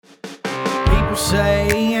People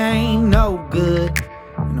say I ain't no good,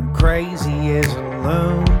 and I'm crazy as a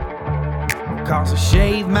loon. Cause I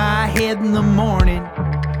shave my head in the morning,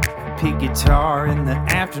 pick guitar in the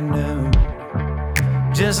afternoon.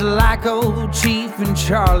 Just like old Chief and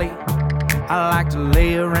Charlie, I like to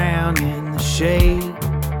lay around in the shade.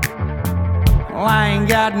 Well, I ain't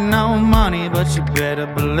got no money, but you better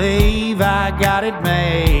believe I got it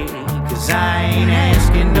made. Cause I ain't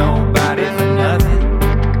asking nobody for nothing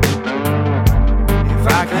if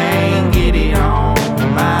I can't get it on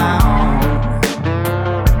my own.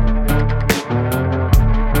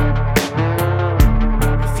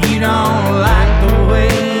 If you don't like the way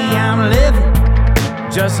I'm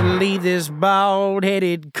living, just leave this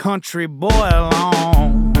bald-headed country boy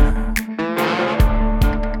alone.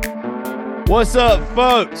 What's up,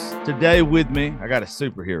 folks? Today with me, I got a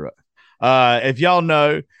superhero. If y'all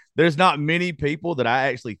know, there's not many people that I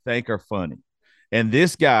actually think are funny. And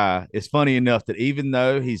this guy is funny enough that even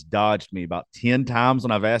though he's dodged me about 10 times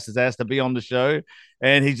when I've asked his ass to be on the show,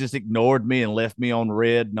 and he just ignored me and left me on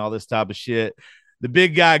red and all this type of shit, the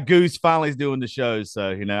big guy Goose finally is doing the show.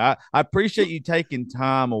 So, I appreciate you taking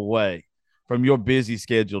time away from your busy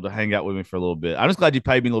schedule to hang out with me for a little bit. I'm just glad you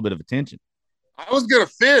paid me a little bit of attention. I was going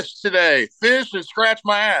to fish today, fish and scratch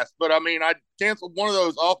my ass. But, I canceled one of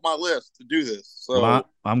those off my list to do this. So well,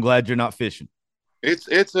 I'm glad you're not fishing.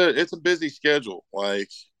 It's a busy schedule.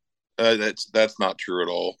 Like, that's not true at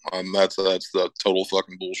all. That's the total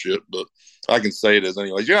fucking bullshit. But I can say it as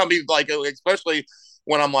anyways. You know what I mean? Like, especially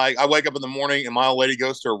when I'm like, I wake up in the morning and my old lady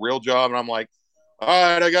goes to a real job and I'm like, all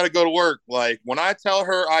right, I got to go to work. Like, when I tell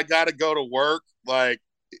her I got to go to work, like,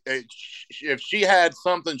 if she had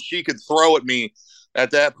something she could throw at me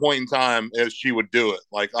at that point in time, she would do it.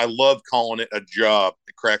 Like, I love calling it a job.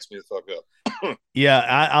 It cracks me the fuck up. Yeah,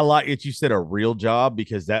 I like that you said a real job,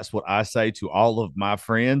 because that's what I say to all of my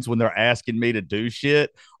friends when they're asking me to do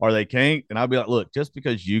shit or they can't. And I'll be like, look, just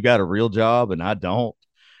because you got a real job and I don't,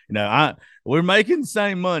 we're making the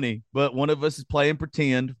same money, but one of us is playing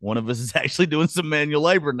pretend. One of us is actually doing some manual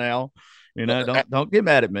labor now. Don't get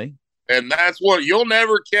mad at me. And that's what you'll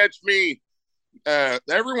never catch me.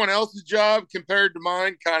 Everyone else's job compared to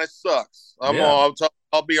mine kind of sucks.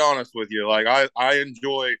 I'll be honest with you. Like, I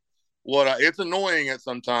enjoy it's annoying at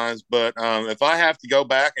sometimes, but if I have to go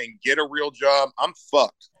back and get a real job, I'm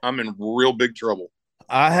fucked. I'm in real big trouble.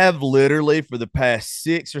 I have literally for the past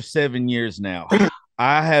 6 or 7 years now,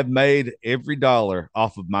 I have made every dollar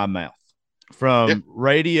off of my mouth, from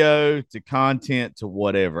radio to content to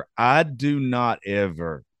whatever. I do not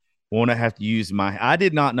ever want to have to use I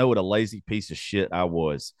did not know what a lazy piece of shit I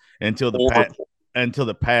was until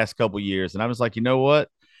the past couple years. And I was like, you know what?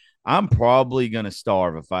 I'm probably going to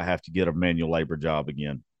starve if I have to get a manual labor job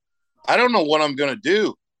again. I don't know what I'm going to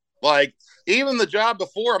do. Like, even the job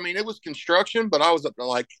before, it was construction, but I was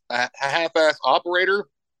like a half-ass operator.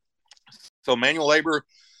 So manual labor,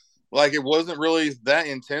 like, it wasn't really that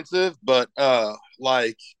intensive, but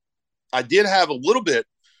like, I did have a little bit.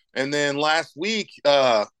 And then last week,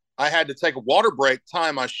 I had to take a water break,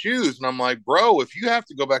 tie my shoes. And I'm like, bro, if you have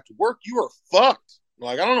to go back to work, you are fucked.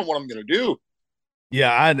 Like, I don't know what I'm going to do.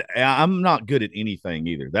 Yeah, I'm not good at anything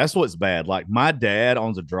either. That's what's bad. Like, my dad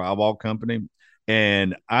owns a drywall company,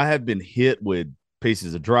 and I have been hit with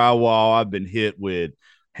pieces of drywall. I've been hit with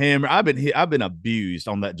hammer. I've been abused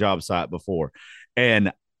on that job site before.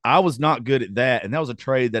 And I was not good at that. And that was a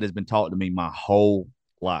trade that has been taught to me my whole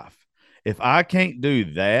life. If I can't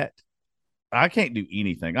do that, I can't do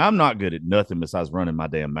anything. I'm not good at nothing besides running my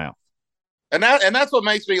damn mouth. And that's what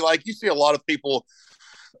makes me, like, you see a lot of people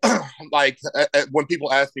like, when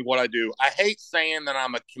people ask me what I do, I hate saying that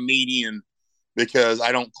I'm a comedian because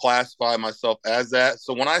I don't classify myself as that.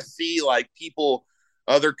 So when I see, like,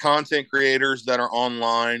 other content creators that are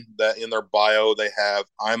online that in their bio they have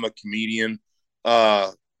I'm a comedian,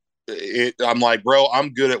 I'm like, bro,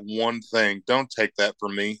 I'm good at one thing. Don't take that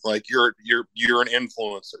from me. Like, you're an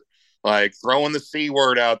influencer. Like, throwing the C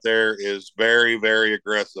word out there is very, very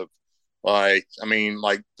aggressive. Like,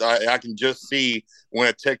 I can just see when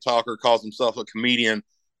a TikToker calls himself a comedian,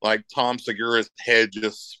 like, Tom Segura's head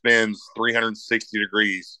just spins 360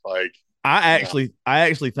 degrees. Like, I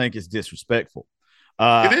actually think it's disrespectful.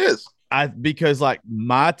 It is. Because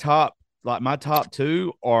my top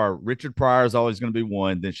two are Richard Pryor's always going to be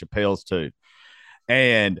one, then Chappelle's two.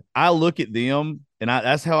 And I look at them, and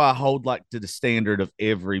that's how I hold, like, to the standard of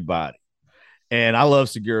everybody. And I love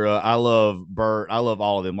Segura. I love Bert. I love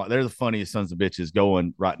all of them. Like, they're the funniest sons of bitches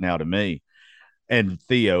going right now to me, and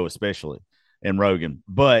Theo especially, and Rogan.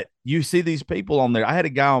 But you see these people on there. I had a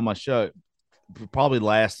guy on my show probably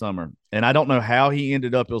last summer, and I don't know how he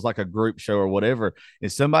ended up. It was like a group show or whatever,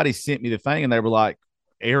 and somebody sent me the thing, and they were like,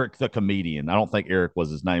 Eric the comedian. I don't think Eric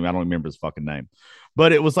was his name. I don't remember his fucking name,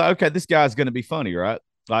 but it was like, okay, this guy's going to be funny, right?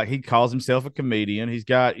 Like he calls himself a comedian. He's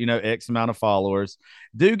got, X amount of followers.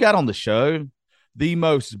 Dude got on the show, the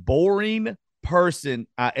most boring person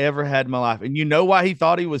I ever had in my life. And you know why he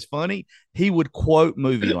thought he was funny? He would quote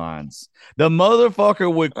movie lines. The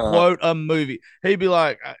motherfucker would quote a movie. He'd be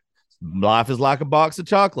like, life is like a box of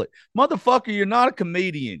chocolate. Motherfucker, you're not a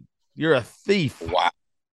comedian. You're a thief. Wow.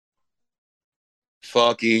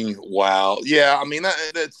 Fucking wow. Yeah, I mean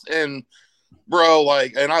that's and bro,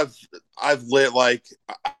 like, and I've lit like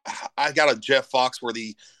I got a Jeff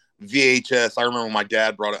Foxworthy VHS. I remember my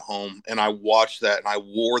dad brought it home, and I watched that, and I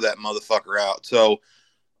wore that motherfucker out. So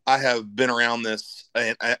I have been around this,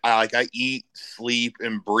 and I eat, sleep,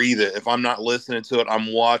 and breathe it. If I'm not listening to it,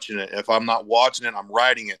 I'm watching it. If I'm not watching it, I'm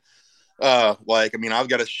writing it. Like, I mean, I've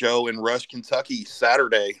got a show in Rush, Kentucky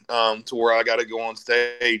Saturday, to where I got to go on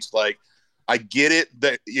stage. Like, I get it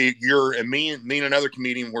that you're, and me and another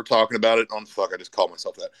comedian were talking about it on, I just called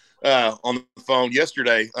myself that, on the phone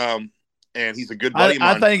yesterday. And he's a good buddy of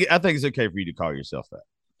mine. I think it's okay for you to call yourself that.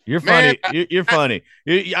 You're funny. You're funny.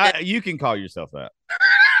 You can call yourself that.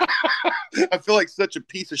 I feel like such a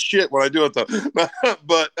piece of shit when I do it though.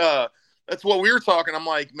 But that's what we were talking. I'm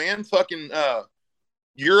like, man, fucking,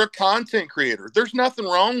 you're a content creator. There's nothing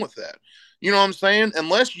wrong with that. You know what I'm saying?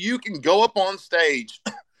 Unless you can go up on stage,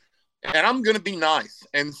 and I'm going to be nice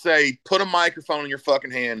and say, put a microphone in your fucking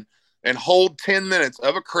hand and hold 10 minutes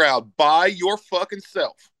of a crowd by your fucking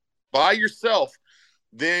self,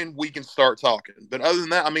 then we can start talking. But other than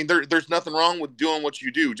that, I mean, there's nothing wrong with doing what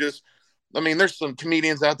you do. Just, I mean, there's some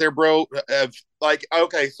comedians out there, bro, like,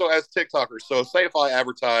 okay, so as TikTokers, so say if I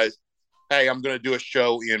advertise, hey, I'm going to do a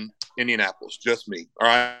show in Indianapolis, just me, all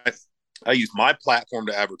right? I use my platform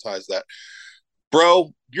to advertise that.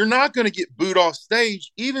 Bro, you're not going to get booed off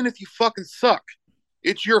stage, even if you fucking suck.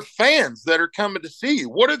 It's your fans that are coming to see you.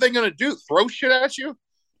 What are they going to do? Throw shit at you?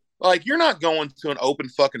 Like, you're not going to an open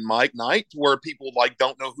fucking mic night where people like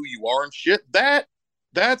don't know who you are and shit. That's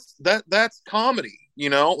comedy, you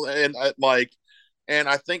know? And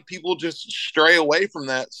I think people just stray away from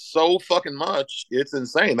that so fucking much. It's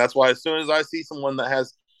insane. That's why as soon as I see someone that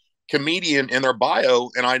has comedian in their bio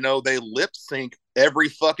and I know they lip sync every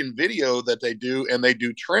fucking video that they do and they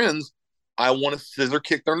do trends, I want to scissor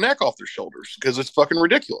kick their neck off their shoulders because it's fucking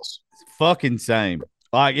ridiculous. It's fucking same.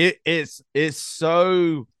 Like it's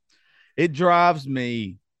so, it drives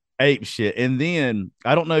me ape shit. And then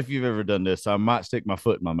I don't know if you've ever done this, so I might stick my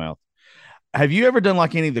foot in my mouth. Have you ever done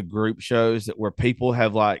like any of the group shows where people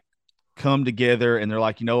have like come together and they're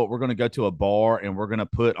like, you know what, we're going to go to a bar and we're going to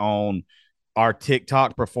put on our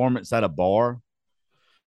TikTok performance at a bar?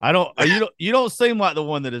 You don't seem like the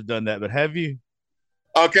one that has done that, but have you?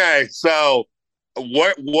 Okay, so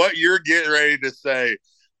what you're getting ready to say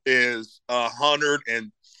is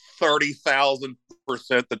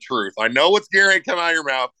 130,000% the truth. I know what's getting ready to come out of your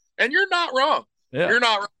mouth, and you're not wrong. Yeah. You're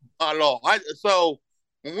not wrong, not at all. So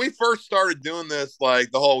when we first started doing this,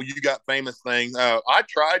 like the whole "You Got Famous" thing, I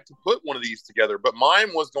tried to put one of these together, but mine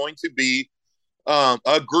was going to be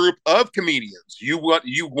a group of comedians. You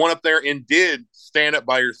went up there and did stand up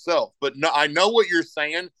by yourself. But no, I know what you're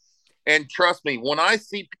saying, and trust me, when I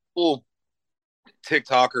see people,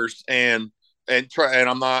 TikTokers, and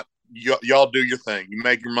I'm not, y'all do your thing. You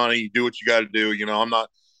make your money. You do what you got to do. You know, I'm not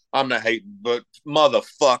hating, but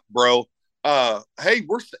motherfuck, bro. Hey,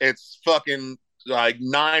 it's fucking like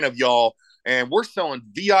 9 of y'all, and we're selling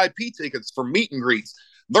VIP tickets for meet and greets.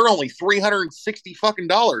 They're only $360 fucking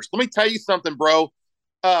dollars. Let me tell you something, bro.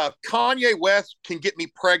 Kanye West can get me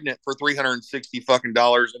pregnant for $360 fucking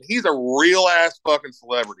dollars, and he's a real ass fucking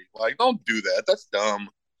celebrity. Like, don't do that. That's dumb.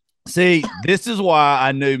 See, this is why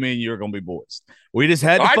I knew me and you were gonna be boys. We just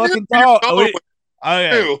had to fucking talk. Okay,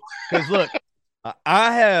 because look,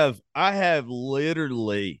 I have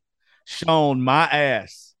literally shown my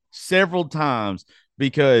ass several times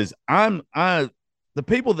because the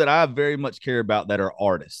people that I very much care about that are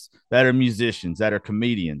artists, that are musicians, that are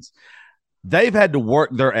comedians, they've had to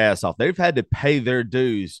work their ass off. They've had to pay their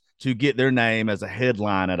dues to get their name as a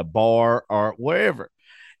headline at a bar or wherever.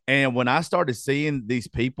 And when I started seeing these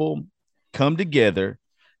people come together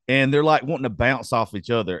and they're like wanting to bounce off each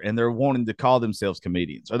other and they're wanting to call themselves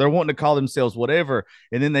comedians or they're wanting to call themselves whatever.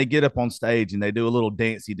 And then they get up on stage and they do a little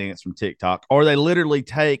dancey dance from TikTok, or they literally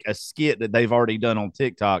take a skit that they've already done on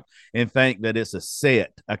TikTok and think that it's a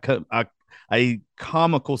set, a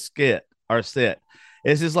comical skit or set.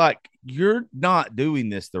 It's just like, you're not doing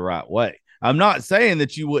this the right way. I'm not saying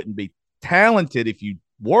that you wouldn't be talented if you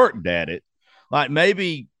worked at it. Like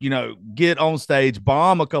maybe, get on stage,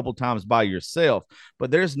 bomb a couple times by yourself, but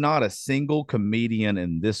there's not a single comedian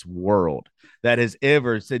in this world that has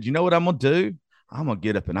ever said, you know what I'm going to do? I'm going to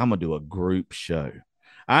get up and I'm going to do a group show.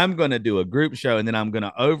 I'm going to do a group show and then I'm going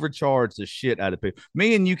to overcharge the shit out of people.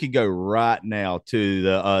 Me and you could go right now to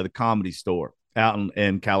the Comedy Store out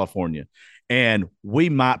in California, and we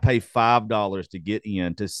might pay $5 to get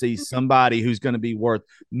in to see somebody who's going to be worth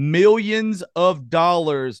millions of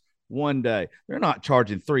dollars one day. They're not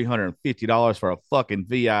charging $350 for a fucking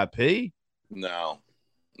VIP. No.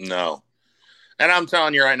 And I'm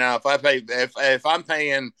telling you right now, if I'm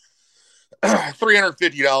paying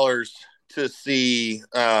 $350 to see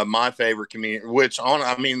my favorite comedian,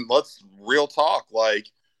 let's real talk. Like,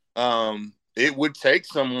 it would take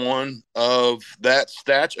someone of that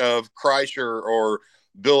stature of Kreischer or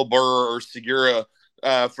Bill Burr or Segura.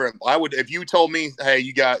 If you told me, hey,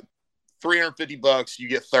 you got $350, you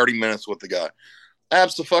get 30 minutes with the guy.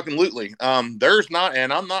 Absolutely. There's not,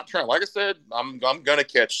 and I'm not trying, like I said, I'm going to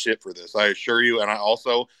catch shit for this. I assure you. And I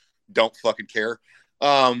also don't fucking care.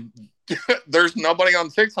 There's nobody on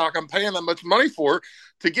TikTok I'm paying that much money for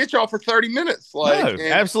to get y'all for 30 minutes. Like, no,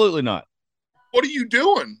 absolutely not. What are you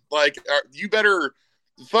doing? Like, you better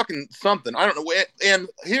fucking something. I don't know. And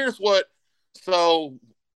here's what. So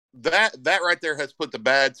that right there has put the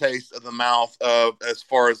bad taste in the mouth of, as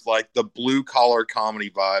far as like the blue collar comedy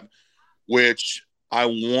vibe, which I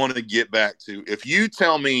want to get back to. If you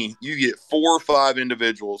tell me you get 4 or 5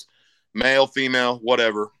 individuals, male, female,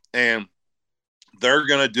 whatever, and they're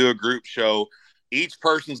going to do a group show, each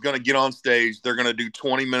person's going to get on stage. They're going to do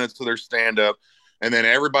 20 minutes of their stand up. And then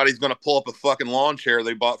everybody's going to pull up a fucking lawn chair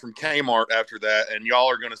they bought from Kmart after that. And y'all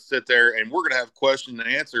are going to sit there and we're going to have question and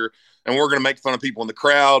answer. And we're going to make fun of people in the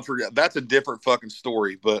crowd. That's a different fucking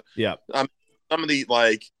story. But yeah, some of the,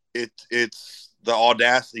 like, it's the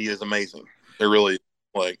audacity is amazing. It really,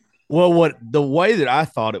 like. Well, the way that I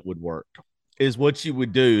thought it would work is what you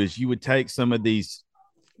would do is you would take some of these,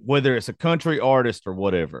 whether it's a country artist or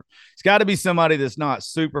whatever, it's got to be somebody that's not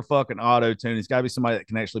super fucking auto-tuned. It's got to be somebody that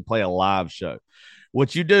can actually play a live show.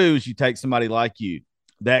 What you do is you take somebody like you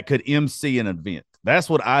that could MC an event. That's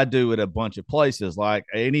what I do at a bunch of places. Like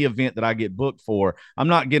any event that I get booked for, I'm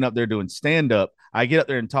not getting up there doing stand-up. I get up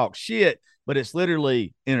there and talk shit, but it's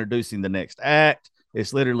literally introducing the next act.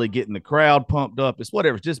 It's literally getting the crowd pumped up. It's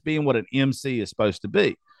whatever. It's just being what an MC is supposed to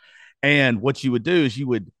be. And what you would do is you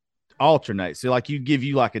would alternate. So like you'd give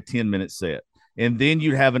you like a 10-minute set. And then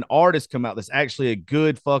you'd have an artist come out that's actually a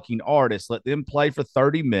good fucking artist. Let them play for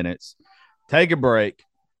 30 minutes. Take a break,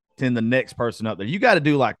 send the next person up there. You got to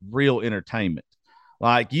do like real entertainment.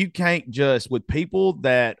 Like you can't just, with people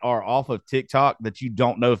that are off of TikTok that you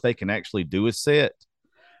don't know if they can actually do a set.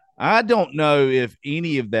 I don't know if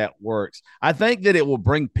any of that works. I think that it will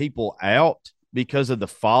bring people out because of the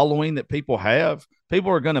following that people have.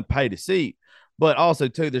 People are going to pay to see. But also,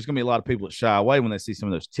 too, there's going to be a lot of people that shy away when they see some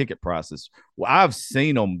of those ticket prices. Well, I've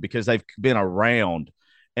seen them because they've been around.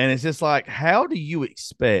 And it's just like, how do you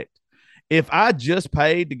expect? If I just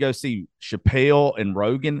paid to go see Chappelle and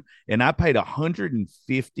Rogan, and I paid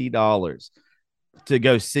 $150 to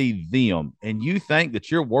go see them, and you think that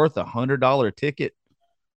you're worth $100 ticket,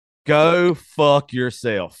 go fuck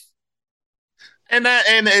yourself. And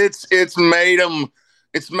it's made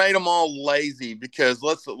them all lazy because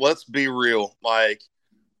let's be real. Like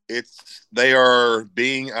they are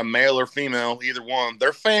being a male or female, either one.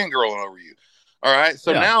 They're fangirling over you. All right.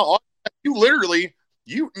 So now you literally.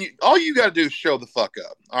 All you got to do is show the fuck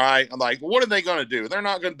up. All right. I'm like, what are they going to do? They're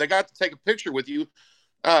not going to, they got to take a picture with you.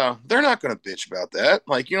 They're not going to bitch about that.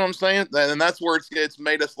 Like, you know what I'm saying? And that's where it's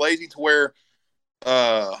made us lazy to where,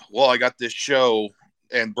 well, I got this show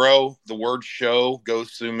and bro, the word show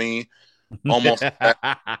goes through me almost.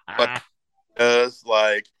 But does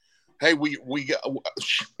like, hey, we got,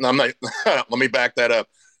 I'm not, let me back that up.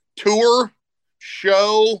 Tour,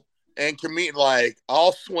 show, and comedian, like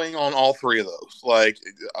I'll swing on all 3 of those. Like,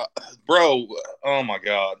 bro, oh my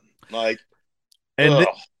god, like, and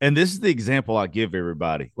this is the example I give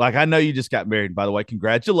everybody. Like, I know you just got married, by the way.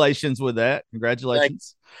 Congratulations with that.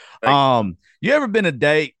 Congratulations. Thanks. You ever been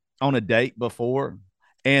on a date before,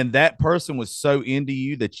 and that person was so into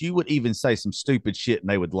you that you would even say some stupid shit and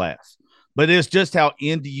they would laugh, but it's just how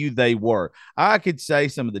into you they were. I could say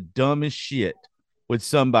some of the dumbest shit with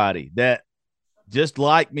somebody that just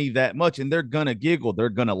like me that much, and they're going to giggle. They're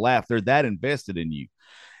going to laugh. They're that invested in you.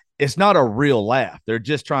 It's not a real laugh. They're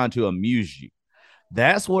just trying to amuse you.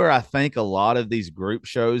 That's where I think a lot of these group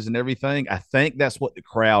shows and everything, I think that's what the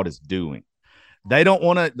crowd is doing. They don't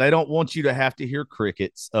want you to have to hear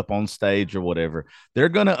crickets up on stage or whatever. They're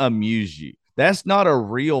going to amuse you. That's not a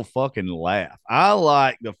real fucking laugh. I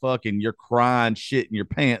like the fucking you're crying shit in your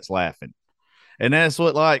pants laughing. And that's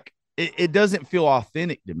what like it doesn't feel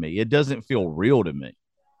authentic to me. It doesn't feel real to me.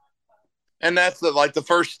 And that's the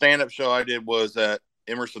first stand up show I did was at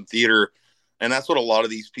Emerson Theater, and that's what a lot of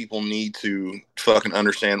these people need to fucking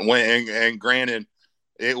understand. And granted,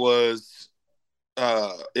 it was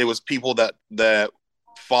people that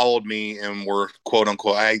followed me and were quote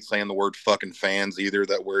unquote. I hate saying the word fucking fans either.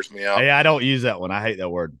 That wears me out. Hey, I don't use that one. I hate that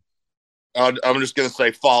word. I'm just gonna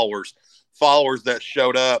say followers that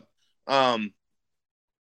showed up.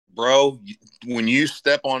 Bro, when you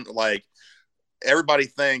step on like everybody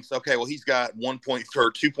thinks, okay, well, he's got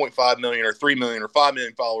 2.5 million or 3 million or 5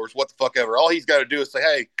 million followers, what the fuck ever. All he's got to do is say,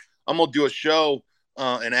 hey, I'm going to do a show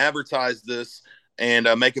and advertise this and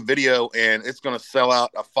make a video, and it's going to sell out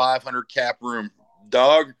a 500 cap room.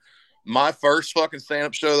 Dog, my first fucking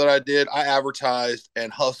stand-up show that I did, I advertised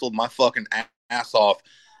and hustled my fucking ass off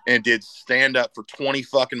and did stand-up for 20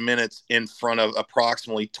 fucking minutes in front of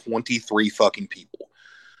approximately 23 fucking people.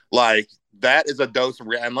 Like, that is a dose of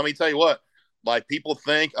reality. And let me tell you what, like, people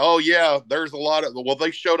think, oh yeah, there's a lot of, well,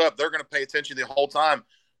 they showed up, they're going to pay attention the whole time.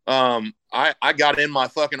 I got in my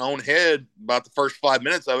fucking own head about the first 5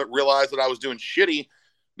 minutes of it, realized that I was doing shitty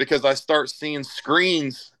because I start seeing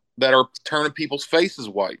screens that are turning people's faces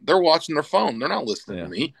white. They're watching their phone. They're not listening to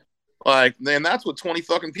me. Like, and that's what 20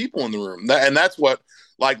 fucking people in the room. And that's what,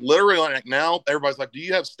 like, literally, like, now everybody's like, do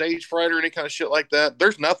you have stage fright or any kind of shit like that?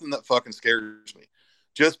 There's nothing that fucking scares me.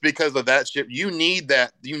 Just because of that shit, you need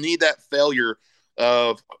that failure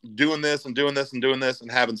of doing this and doing this and doing this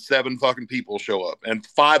and having 7 fucking people show up and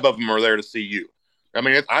 5 of them are there to see you. I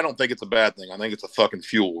mean, I don't think it's a bad thing. I think it's a fucking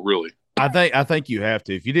fuel, really. I think you have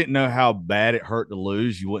to. If you didn't know how bad it hurt to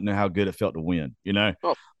lose, you wouldn't know how good it felt to win. You know,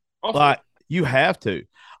 like you have to.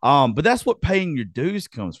 But that's what paying your dues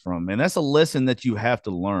comes from, and that's a lesson that you have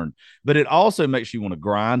to learn. But it also makes you want to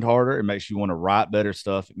grind harder. It makes you want to write better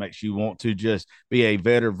stuff. It makes you want to just be a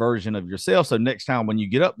better version of yourself. So next time when you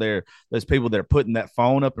get up there, those people that are putting that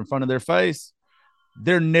phone up in front of their face,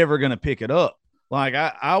 they're never going to pick it up. Like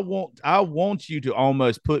I want you to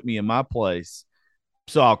almost put me in my place,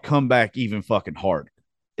 so I'll come back even fucking harder.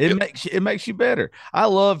 It makes you better. I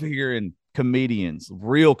love hearing comedians,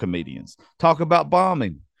 real comedians, talk about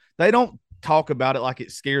bombing. They don't talk about it like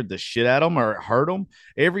it scared the shit out of them or it hurt them.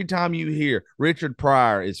 Every time you hear Richard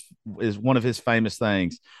Pryor is one of his famous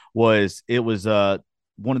things was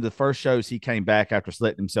one of the first shows he came back after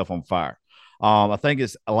setting himself on fire. I think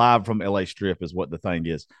it's Live from LA Strip is what the thing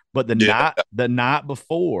is. But the night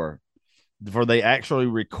before they actually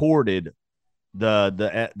recorded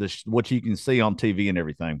the what you can see on TV and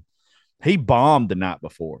everything. He bombed the night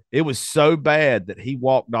before. It was so bad that he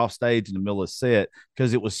walked off stage in the middle of the set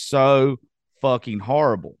because it was so fucking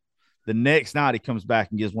horrible. The next night he comes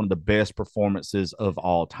back and gives one of the best performances of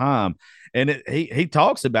all time. And he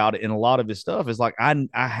talks about it in a lot of his stuff. It's like I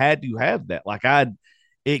had to have that. Like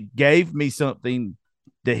it gave me something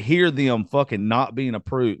to hear them fucking not being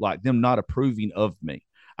approved, like them not approving of me.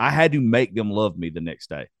 I had to make them love me the next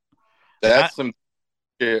day. That's some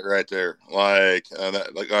shit right there. Like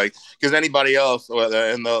because anybody else,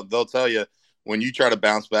 and they'll tell you when you try to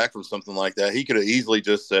bounce back from something like that, he could have easily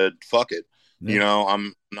just said, fuck it. Yeah. You know,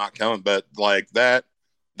 I'm not coming. But like that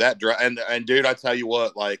and dude, I tell you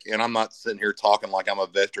what, like, and I'm not sitting here talking like I'm a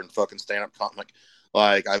veteran fucking stand-up comic.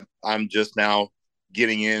 Like I'm just now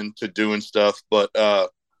getting into doing stuff. But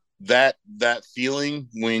that feeling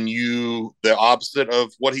when the opposite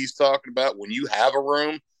of what he's talking about, when you have a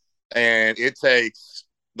room and it takes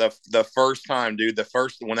the first time, dude,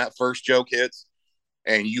 when that first joke hits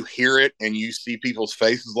and you hear it and you see people's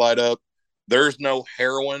faces light up, there's no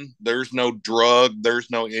heroin, there's no drug,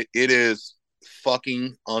 it is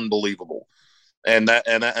fucking unbelievable. And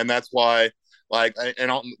that's why, like,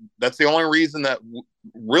 that's the only reason that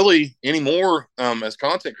really anymore, as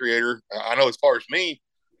content creator, I know as far as me,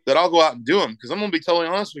 that I'll go out and do them, because I'm going to be totally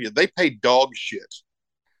honest with you, they pay dog shit.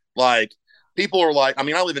 Like, people are like, I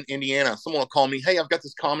mean, I live in Indiana. Someone will call me, hey, I've got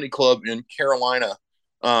this comedy club in Carolina.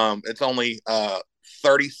 It's only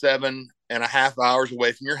 37 and a half hours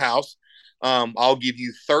away from your house. I'll give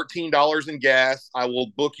you $13 in gas. I will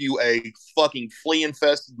book you a fucking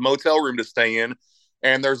flea-infested motel room to stay in.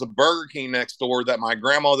 And there's a Burger King next door that my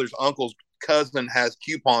grandmother's uncle's cousin has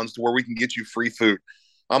coupons to where we can get you free food.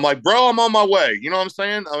 I'm like, bro, I'm on my way. You know what I'm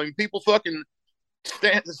saying? I mean, people fucking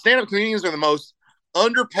stand-up comedians are the most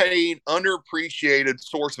underpaid, underappreciated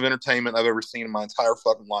source of entertainment I've ever seen in my entire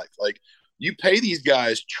fucking life. Like, you pay these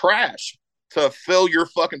guys trash to fill your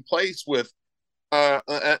fucking place with an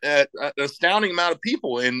astounding amount of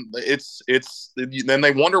people, and it's then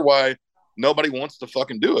they wonder why nobody wants to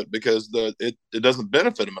fucking do it because it doesn't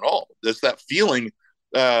benefit them at all. It's that feeling.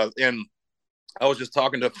 And I was just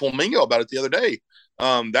talking to Flamingo about it the other day.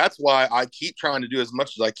 That's why I keep trying to do as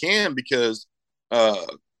much as I can, because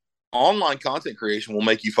online content creation will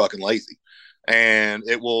make you fucking lazy. And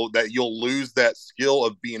you'll lose that skill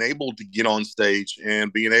of being able to get on stage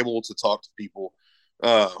and being able to talk to people.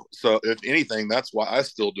 So if anything, that's why I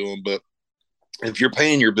still do them. But if you're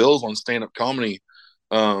paying your bills on stand-up comedy,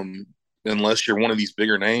 unless you're one of these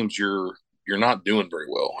bigger names, you're not doing very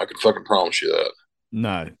well. I can fucking promise you that.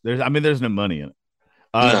 No, there's no money in it.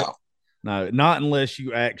 No, not unless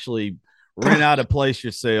you actually rent out a place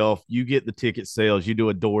yourself. You get the ticket sales. You do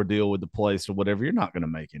a door deal with the place or whatever. You're not going to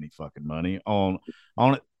make any fucking money on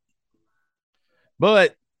it.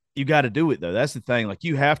 But you got to do it though. That's the thing. Like,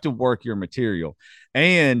 you have to work your material,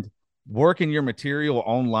 and working your material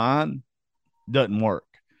online doesn't work.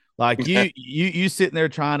 Like, you sitting there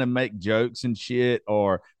trying to make jokes and shit,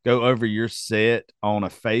 or go over your set on a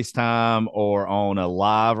FaceTime or on a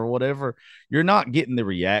live or whatever, you're not getting the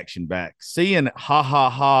reaction back. Seeing ha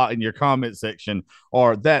ha ha in your comment section,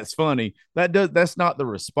 or that's funny, that's not the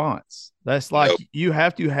response. That's like, nope. You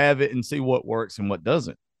have to have it and see what works and what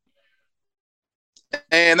doesn't.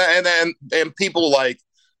 And people like,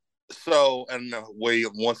 so, and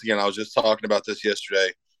once again, I was just talking about this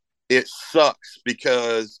yesterday. It sucks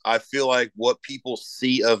because I feel like what people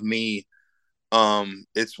see of me,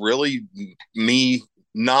 it's really me,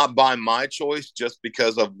 not by my choice, just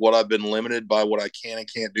because of what I've been limited by, what I can and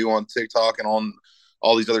can't do on TikTok and on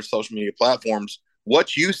all these other social media platforms.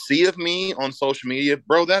 What you see of me on social media,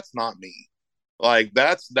 bro, that's not me. Like,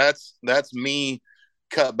 that's me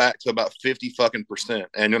cut back to about 50%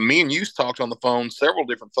 And me and you talked on the phone several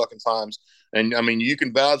different fucking times. And I mean, you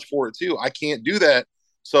can vouch for it too. I can't do that.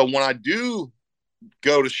 So when I do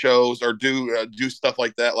go to shows or do stuff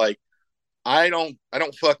like that, like, I don't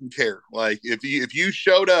fucking care. Like, if you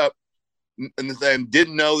showed up and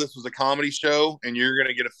didn't know this was a comedy show and you're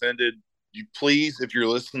gonna get offended, you please, if you're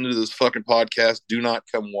listening to this fucking podcast, do not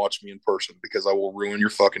come watch me in person, because I will ruin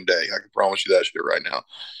your fucking day. I can promise you that shit right now.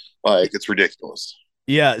 Like, it's ridiculous.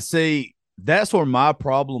 Yeah, see, that's where my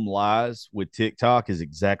problem lies with TikTok, is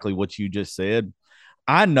exactly what you just said.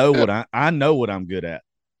 I know what I'm good at.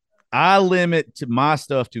 I limit to my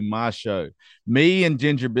stuff to my show. Me and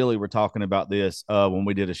Ginger Billy were talking about this when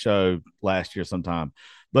we did a show last year sometime,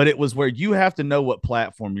 but it was where you have to know what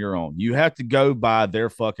platform you're on. You have to go by their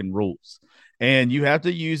fucking rules, and you have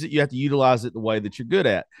to use it. You have to utilize it the way that you're good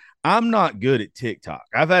at. I'm not good at TikTok.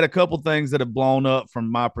 I've had a couple things that have blown up from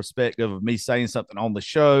my perspective of me saying something on the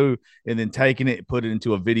show and then taking it and put it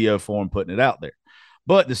into a video form, putting it out there.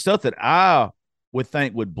 But the stuff that I would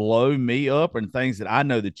think would blow me up, and things that I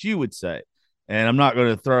know that you would say, and I'm not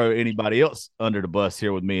going to throw anybody else under the bus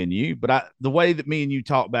here with me and you, but the way that me and you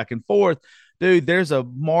talk back and forth, dude, there's a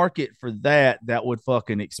market for that would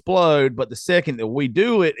fucking explode. But the second that we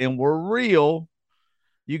do it and we're real,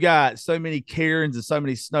 you got so many Karens and so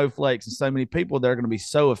many snowflakes and so many people that are going to be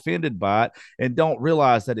so offended by it and don't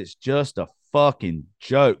realize that it's just a fucking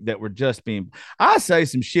joke, that we're just being. I say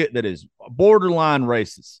some shit that is borderline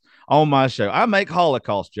racist on my show. I make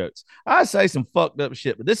Holocaust jokes. I say some fucked up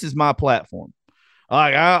shit, but this is my platform.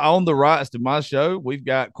 Like, I own the rights to my show. We've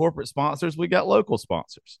got corporate sponsors. We got local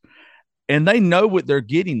sponsors, and they know what they're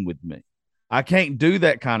getting with me. I can't do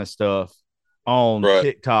that kind of stuff on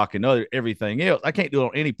TikTok and everything else. I can't do it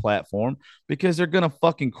on any platform, because they're going to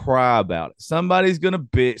fucking cry about it. Somebody's going to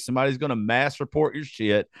bitch. Somebody's going to mass report your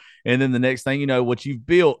shit. And then the next thing you know, what you've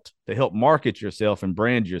built to help market yourself and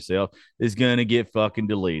brand yourself is going to get fucking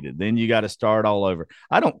deleted. Then you got to start all over.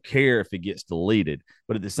 I don't care if it gets deleted,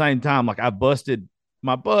 but at the same time, like, I busted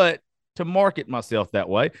my butt to market myself that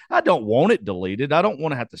way. I don't want it deleted. I don't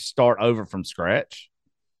want to have to start over from scratch.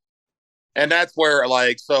 And that's where,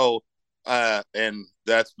 like, so, and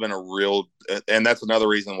that's been and that's another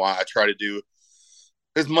reason why I try to do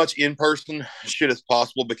as much in-person shit as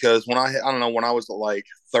possible, because when I don't know, when I was at like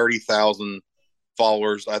 30,000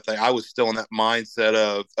 followers, I think I was still in that mindset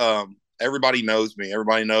of, everybody knows me.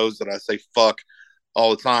 Everybody knows that I say fuck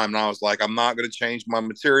all the time. And I was like, I'm not going to change my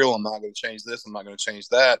material. I'm not going to change this. I'm not going to change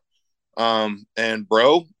that. And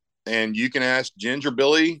bro, and you can ask Ginger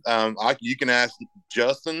Billy. You can ask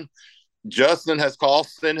Justin. Justin has called,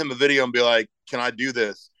 send him a video and be like, can I do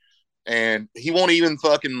this? And he won't even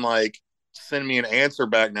fucking like send me an answer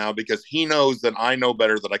back now, because he knows that I know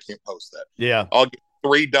better that I can't post that. Yeah. I'll get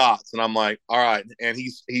 3 dots and I'm like, all right. And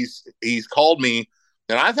he's called me,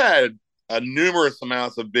 and I've had numerous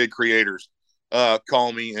amounts of big creators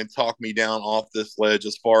call me and talk me down off this ledge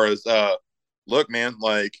as far as look, man,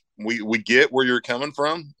 like we get where you're coming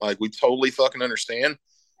from. Like we totally fucking understand.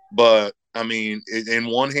 But I mean, in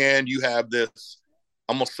one hand, you have this.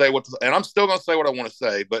 I'm gonna say and I'm still gonna say what I want to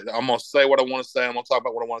say, but I'm gonna say what I want to say. I'm gonna talk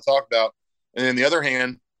about what I want to talk about. And then the other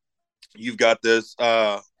hand, you've got this.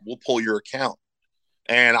 We'll pull your account,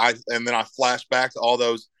 and then I flash back to all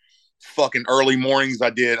those fucking early mornings I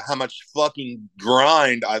did, how much fucking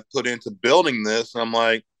grind I've put into building this. And I'm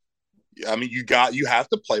like, I mean, you have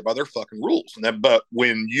to play by their fucking rules. But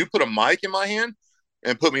when you put a mic in my hand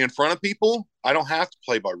and put me in front of people, I don't have to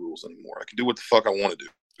play by rules anymore. I can do what the fuck I want to do.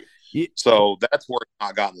 Yeah. So that's where it's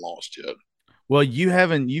not gotten lost yet. Well, you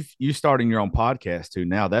starting your own podcast too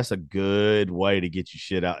now. That's a good way to get your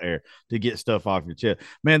shit out there, to get stuff off your chest.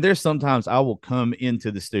 Man, there's sometimes I will come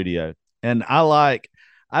into the studio and I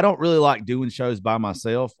don't really like doing shows by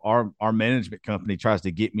myself. Our management company tries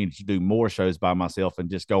to get me to do more shows by myself and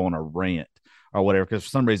just go on a rant or whatever, because for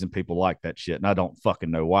some reason people like that shit, and I don't fucking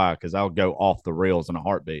know why, because I'll go off the rails in a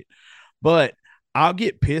heartbeat. But I'll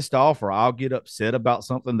get pissed off or I'll get upset about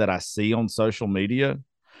something that I see on social media,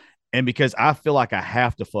 and because I feel like I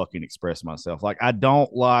have to fucking express myself. Like, I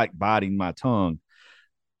don't like biting my tongue.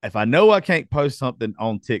 If I know I can't post something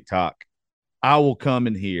on TikTok, I will come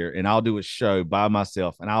in here and I'll do a show by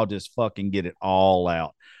myself and I'll just fucking get it all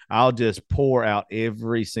out. I'll just pour out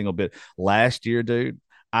every single bit. Last year, dude,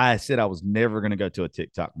 I said I was never going to go to a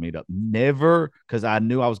TikTok meetup. Never, because I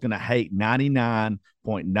knew I was going to hate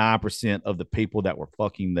 99.9% of the people that were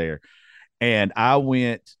fucking there. And I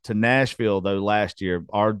went to Nashville, though, last year.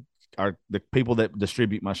 The people that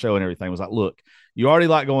distribute my show and everything was like, look, you already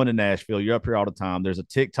like going to Nashville. You're up here all the time. There's a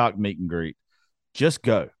TikTok meet and greet. Just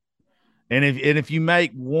go. And if you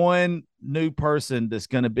make one new person that's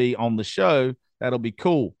going to be on the show, that'll be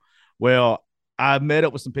cool. Well, I met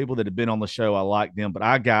up with some people that have been on the show. I like them, but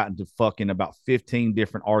I got into fucking about 15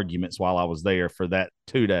 different arguments while I was there for that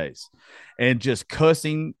 2 days, and just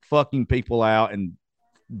cussing fucking people out and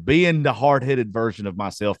being the hard-headed version of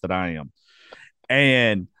myself that I am.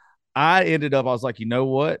 And I was like, you know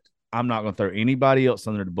what? I'm not going to throw anybody else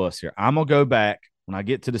under the bus here. I'm going to go back when I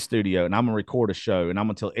get to the studio and I'm going to record a show, and I'm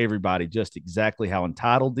going to tell everybody just exactly how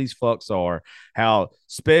entitled these fucks are, how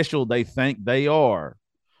special they think they are.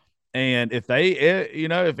 And if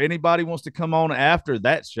if anybody wants to come on after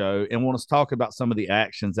that show and want to talk about some of the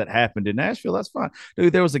actions that happened in Nashville, that's fine.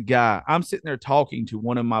 Dude, there was a guy, I'm sitting there talking to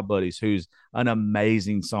one of my buddies who's an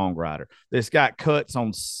amazing songwriter. This guy cuts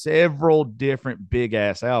on several different big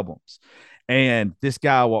ass albums. And this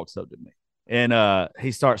guy walks up to me and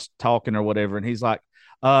he starts talking or whatever. And he's like,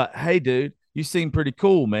 hey, dude, you seem pretty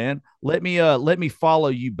cool, man. Let me follow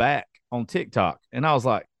you back on TikTok. And I was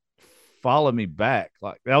like, follow me back?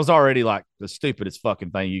 Like, that was already like the stupidest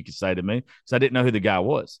fucking thing you could say to me, because I didn't know who the guy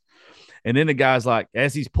was. And then the guy's like,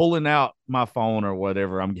 as he's pulling out my phone or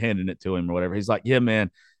whatever, I'm handing it to him or whatever, he's like, yeah,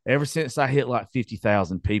 man, ever since I hit like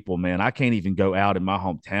 50,000 people, man, I can't even go out in my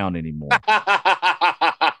hometown anymore.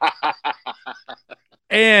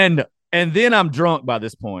 And then I'm drunk by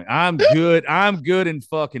this point. I'm good and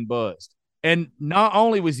fucking buzzed. And not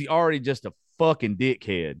only was he already just a fucking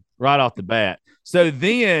dickhead right off the bat, so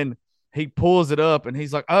then he pulls it up and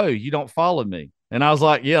he's like, oh, you don't follow me. And I was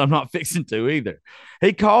like, yeah, I'm not fixing to either.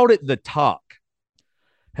 He called it the talk.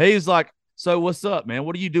 He's like, so what's up, man?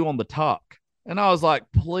 What do you do on the talk? And I was like,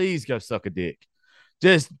 please go suck a dick.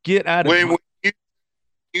 Just get out of when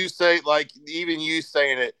you say, like, even you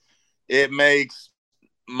saying it, it makes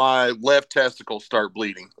my left testicle start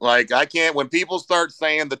bleeding. Like, I can't, when people start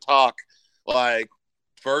saying the talk, like,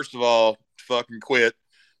 first of all, fucking quit.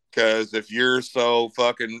 Because if you're so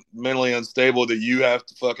fucking mentally unstable that you have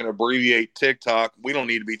to fucking abbreviate TikTok, we don't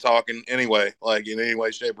need to be talking anyway, like in any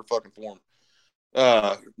way, shape, or fucking form.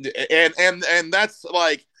 And that's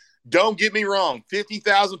like, don't get me wrong,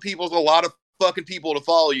 50,000 people is a lot of fucking people to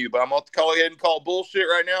follow you, but I'm going to go ahead and call bullshit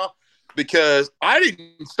right now, because I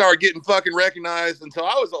didn't start getting fucking recognized until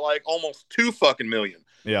I was at like almost 2 fucking million.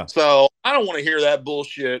 Yeah. So I don't want to hear that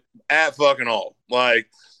bullshit at fucking all. Like,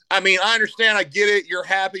 I mean, I understand, I get it. You're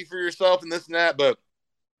happy for yourself and this and that,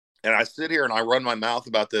 and I sit here and I run my mouth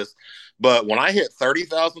about this, but when I hit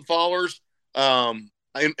 30,000 followers,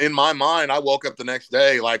 in my mind, I woke up the next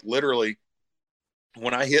day, like literally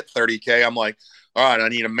when I hit 30K, I'm like, all right, I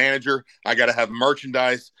need a manager. I got to have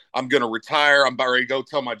merchandise. I'm going to retire. I'm about ready to go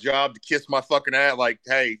tell my job to kiss my fucking ass. Like,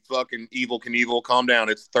 hey, fucking Evel Knievel, calm down.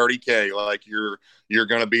 It's 30K. Like, you're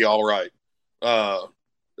going to be all right.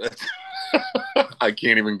 I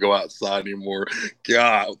can't even go outside anymore.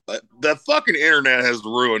 God, the fucking internet has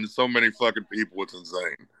ruined so many fucking people. It's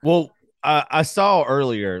insane. Well, I saw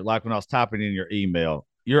earlier, like when I was typing in your email,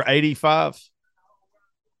 you're 85.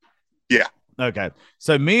 Yeah. Okay.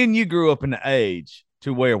 So me and you grew up in the age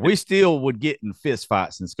to where we still would get in fist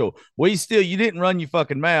fights in school. You didn't run your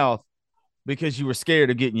fucking mouth because you were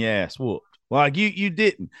scared of getting your ass whooped. Like you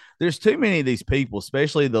didn't. There's too many of these people,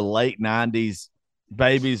 especially the late 90s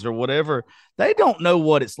babies or whatever. They don't know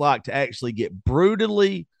what it's like to actually get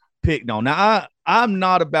brutally picked on. Now, I'm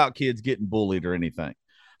not about kids getting bullied or anything,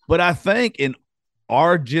 but I think in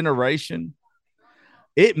our generation,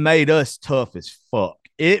 it made us tough as fuck.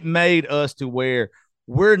 It made us to where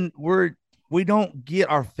we don't get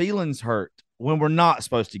our feelings hurt when we're not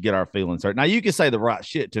supposed to get our feelings hurt. Now you can say the right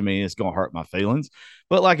shit to me and it's gonna hurt my feelings,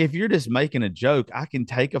 but like if you're just making a joke, I can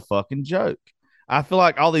take a fucking joke. I feel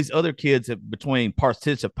like all these other kids have between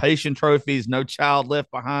participation trophies, no child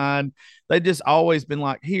left behind, they just always been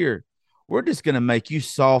like, here, we're just gonna make you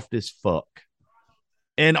soft as fuck.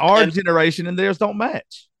 And our generation and theirs don't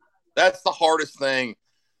match. That's the hardest thing.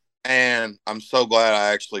 And I'm so glad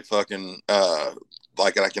I actually fucking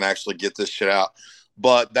like I can actually get this shit out.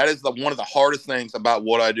 But that is one of the hardest things about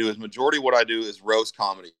what I do. Is majority of what I do is roast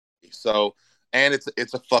comedy. So, and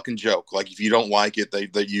it's a fucking joke. Like if you don't like it, they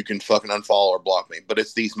you can fucking unfollow or block me. But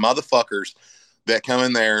it's these motherfuckers that come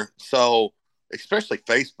in there. So especially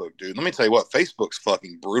Facebook, dude. Let me tell you what, Facebook's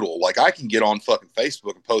fucking brutal. Like I can get on fucking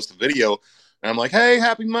Facebook and post a video. And I'm like, hey,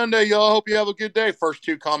 happy Monday, y'all. Hope you have a good day. First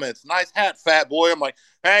two comments, nice hat, fat boy. I'm like,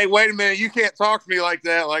 hey, wait a minute. You can't talk to me like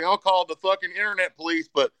that. Like, I'll call the fucking internet police.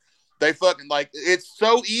 But they fucking, like, it's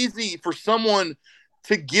so easy for someone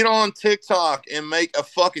to get on TikTok and make a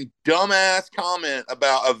fucking dumbass comment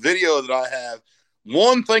about a video that I have.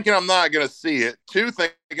 One, thinking I'm not going to see it. Two,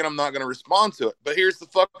 thinking I'm not going to respond to it. But here's the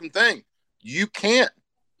fucking thing. You can't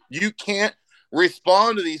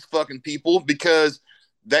respond to these fucking people because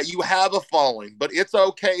that you have a following. But it's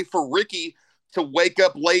okay for Ricky to wake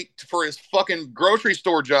up late for his fucking grocery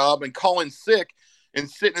store job and call in sick and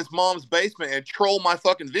sit in his mom's basement and troll my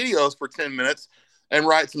fucking videos for 10 minutes and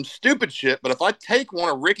write some stupid shit. But if I take one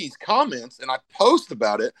of Ricky's comments and I post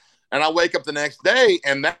about it and I wake up the next day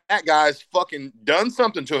and that guy's fucking done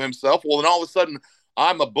something to himself, well, then all of a sudden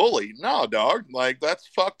I'm a bully. No, dog. Like, that's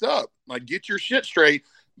fucked up. Like, get your shit straight.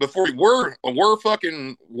 Before we're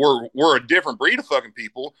a different breed of fucking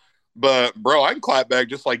people, but bro, I can clap back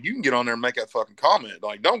just like you can get on there and make that fucking comment.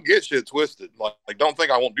 Like, don't get shit twisted. Like don't think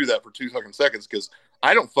I won't do that for 2 fucking seconds because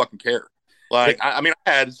I don't fucking care. Like, I mean,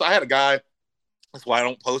 I had a guy. That's why I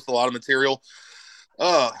don't post a lot of material.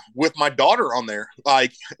 With my daughter on there,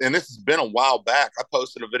 like, and this has been a while back. I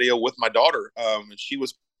posted a video with my daughter, and she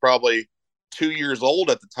was probably 2 years old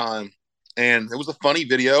at the time, and it was a funny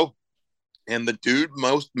video. And the dude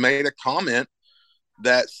made a comment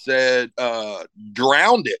that said,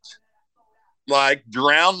 drowned it. Like,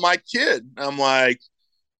 drown my kid. I'm like,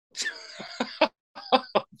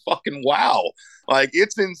 fucking wow. Like,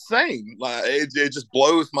 it's insane. Like, it just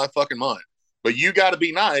blows my fucking mind. But you got to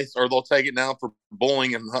be nice or they'll take it down for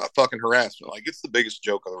bullying and fucking harassment. Like, it's the biggest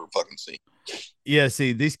joke I've ever fucking seen. Yeah,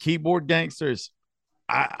 see, these keyboard gangsters,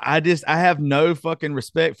 I have no fucking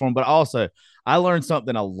respect for them. But also, I learned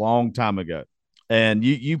something a long time ago, and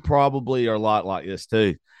you probably are a lot like this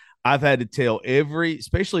too. I've had to tell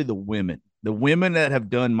especially the women that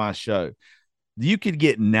have done my show, you could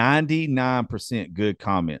get 99% good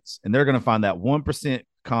comments, and they're going to find that 1%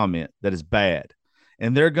 comment that is bad.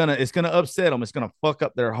 And it's gonna upset them. It's gonna fuck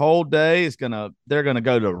up their whole day. They're gonna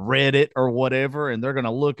go to Reddit or whatever, and they're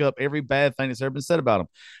gonna look up every bad thing that's ever been said about them.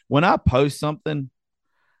 When I post something,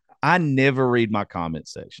 I never read my comment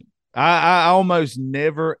section. I almost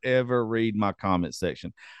never ever read my comment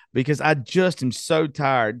section because I just am so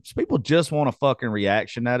tired. People just want a fucking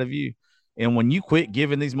reaction out of you, and when you quit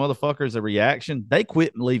giving these motherfuckers a reaction, they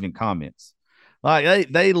quit leaving comments. Like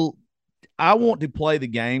I want to play the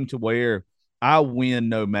game to where I win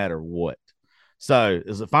no matter what. So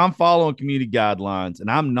as if I'm following community guidelines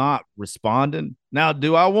and I'm not responding, now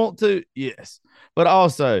do I want to? Yes. But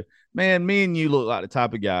also, man, me and you look like the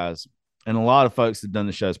type of guys, and a lot of folks that done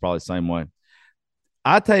the show is probably the same way.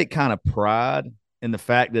 I take kind of pride in the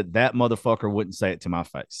fact that motherfucker wouldn't say it to my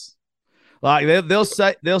face. Like they'll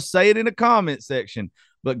say it in the comment section,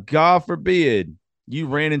 but God forbid you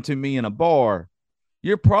ran into me in a bar,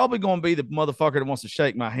 you're probably going to be the motherfucker that wants to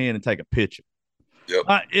shake my hand and take a picture. Yep.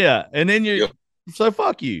 Yeah. And then so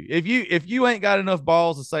fuck you. If you ain't got enough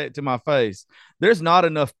balls to say it to my face, there's not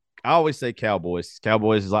enough. I always say Cowboys.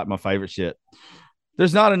 Cowboys is like my favorite shit.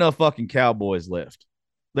 There's not enough fucking Cowboys left.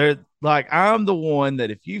 They're like, I'm the one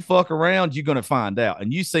that if you fuck around, you're going to find out.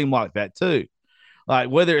 And you seem like that too. Like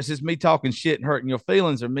whether it's just me talking shit and hurting your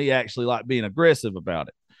feelings or me actually like being aggressive about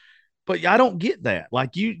it. But I don't get that.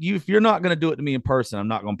 Like you if you're not going to do it to me in person, I'm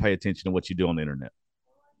not going to pay attention to what you do on the internet.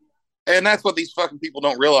 And that's what these fucking people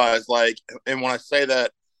don't realize. Like, and when I say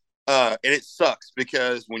that, and it sucks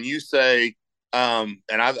because when you say, and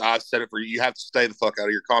I've said it for you, you have to stay the fuck out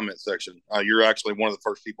of your comment section. You're actually one of the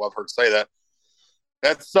first people I've heard say that.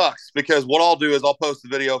 That sucks because what I'll do is I'll post the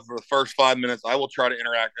video for the first 5 minutes. I will try to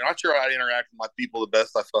interact, and I try to interact with my people the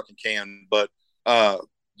best I fucking can. But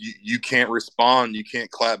you can't respond, you can't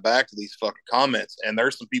clap back to these fucking comments. And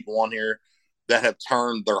there's some people on here that have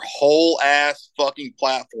turned their whole ass fucking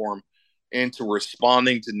platform into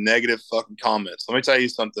responding to negative fucking comments. Let me tell you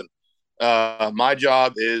something. My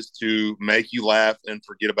job is to make you laugh and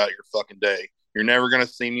forget about your fucking day. You're never gonna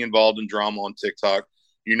see me involved in drama on TikTok.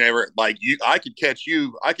 You never like you. I could catch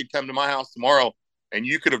you. I could come to my house tomorrow, and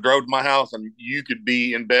you could have drove to my house, and you could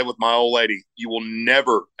be in bed with my old lady. You will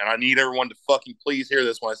never, and I need everyone to fucking please hear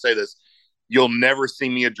this when I say this. You'll never see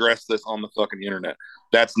me address this on the fucking internet.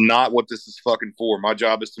 That's not what this is fucking for. My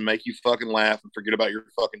job is to make you fucking laugh and forget about your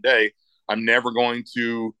fucking day. I'm never going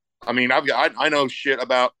to. I mean, I know shit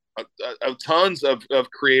about tons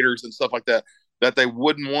of creators and stuff like that they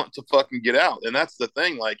wouldn't want to fucking get out, and that's the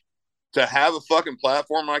thing. Like, to have a fucking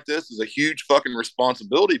platform like this is a huge fucking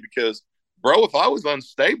responsibility because, bro, if I was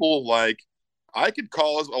unstable, like, I could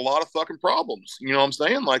cause a lot of fucking problems. You know what I'm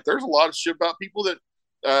saying? Like, there's a lot of shit about people that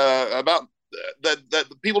that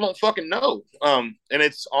people don't fucking know. And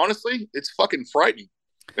it's honestly, it's fucking frightening.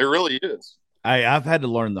 It really is. I've had to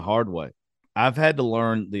learn the hard way.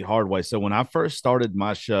 So when I first started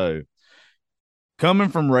my show, coming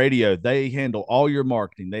from radio, they handle all your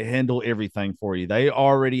marketing. They handle everything for you. They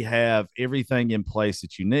already have everything in place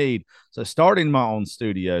that you need. So starting my own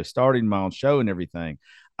studio, starting my own show and everything,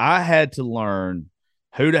 I had to learn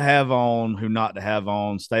who to have on, who not to have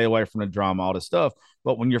on, stay away from the drama, all this stuff.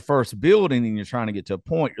 But when you're first building and you're trying to get to a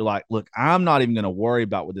point, you're like, look, I'm not even going to worry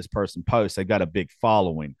about what this person posts. They got a big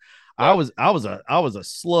following. I was a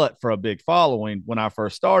slut for a big following when I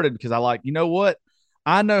first started because I like, you know what?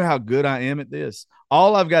 I know how good I am at this.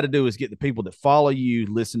 All I've got to do is get the people that follow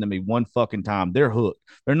you, listen to me one fucking time. They're hooked.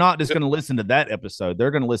 They're not just going to listen to that episode. They're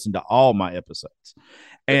going to listen to all my episodes.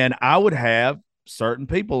 And I would have certain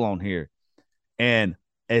people on here. And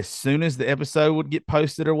as soon as the episode would get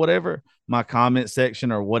posted or whatever, my comment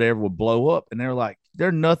section or whatever would blow up. And they're like,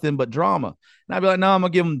 they're nothing but drama. And I'd be like, no, I'm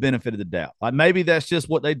going to give them the benefit of the doubt. Like, maybe that's just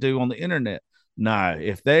what they do on the internet. No,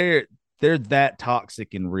 if they're that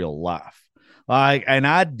toxic in real life. Like, and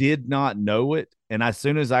I did not know it. And as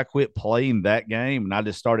soon as I quit playing that game and I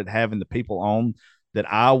just started having the people on that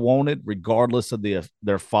I wanted, regardless of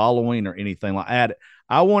their following or anything like that,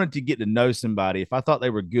 I wanted to get to know somebody. If I thought they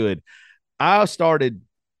were good, I started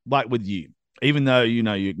like with you, even though,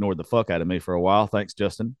 you ignored the fuck out of me for a while. Thanks,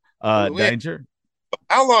 Justin. Danger.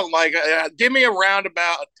 How long? Like, give me a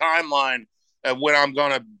roundabout timeline of when I'm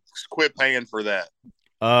going to quit paying for that.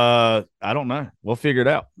 I don't know. We'll figure it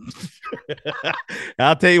out.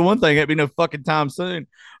 I'll tell you one thing, it'd be no fucking time soon.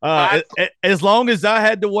 As long as I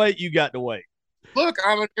had to wait, you got to wait. Look,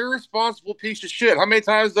 I'm an irresponsible piece of shit. How many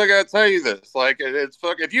times do I gotta tell you this? Like, it's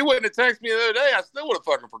fucking. If you wouldn't have texted me the other day, I still would have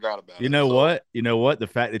fucking forgot about it. You know what? The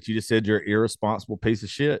fact that you just said you're an irresponsible piece of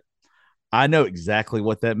shit, I know exactly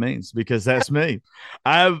what that means because that's me.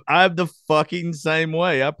 I'm the fucking same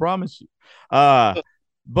way. I promise you.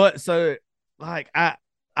 But so like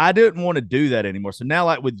I didn't want to do that anymore. So now,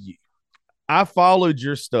 like with you, I followed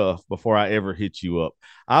your stuff before I ever hit you up.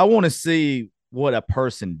 I want to see what a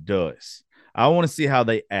person does. I want to see how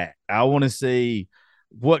they act. I want to see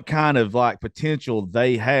what kind of like potential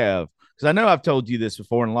they have. Because I know I've told you this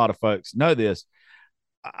before, and a lot of folks know this.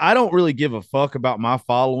 I don't really give a fuck about my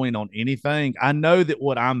following on anything. I know that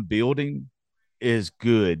what I'm building is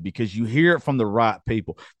good because you hear it from the right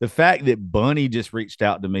people. The fact that Bunny just reached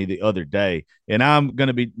out to me the other day, and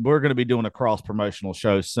we're going to be doing a cross promotional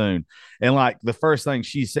show soon. And like the first thing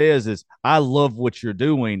she says is, I love what you're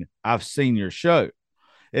doing. I've seen your show.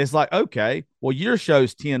 It's like, okay, well, your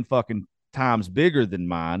show's 10 fucking times bigger than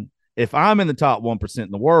mine. If I'm in the top 1% in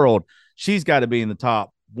the world, she's got to be in the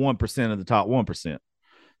top 1% of the top 1%.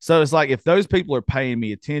 So it's like, if those people are paying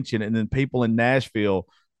me attention and then people in Nashville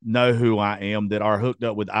know who I am that are hooked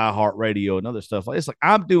up with iHeartRadio and other stuff, it's like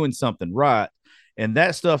I'm doing something right. And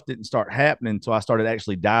that stuff didn't start happening until I started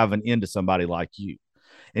actually diving into somebody like you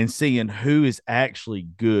and seeing who is actually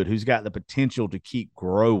good, who's got the potential to keep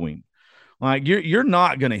growing. Like you're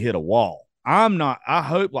not going to hit a wall. I'm not. I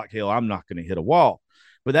hope like hell I'm not going to hit a wall.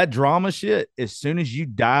 But that drama shit, as soon as you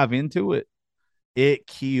dive into it, it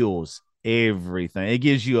kills everything. It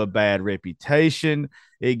gives you a bad reputation.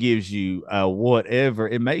 It gives you whatever.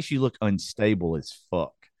 It makes you look unstable as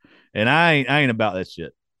fuck. And I ain't about that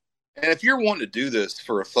shit. And if you're wanting to do this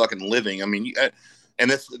for a fucking living, I mean, and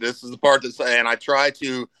this is the part that's, and I try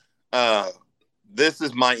to, this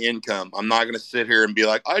is my income. I'm not going to sit here and be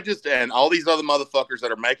like, and all these other motherfuckers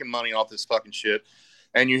that are making money off this fucking shit.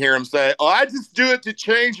 And you hear them say, "Oh, I just do it to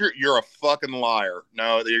change you're a fucking liar."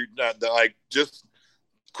 No, they're like, just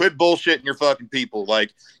quit bullshitting your fucking people.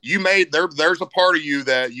 Like, there's a part of you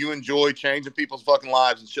that you enjoy changing people's fucking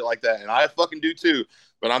lives and shit like that. And I fucking do too.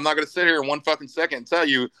 But I'm not going to sit here in one fucking second and tell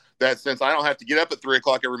you that since I don't have to get up at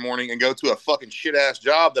 3:00 every morning and go to a fucking shit ass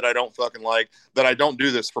job that I don't fucking like, that I don't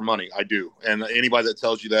do this for money. I do. And anybody that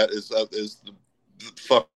tells you that is the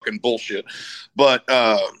fucking bullshit. But,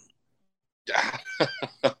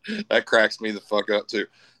 that cracks me the fuck up too.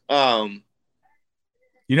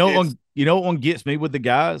 You know what one gets me with the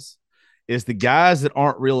guys is the guys that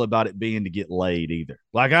aren't real about it being to get laid either.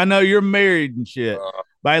 Like, I know you're married and shit,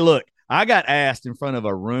 but hey, look, I got asked in front of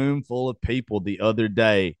a room full of people the other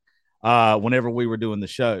day, whenever we were doing the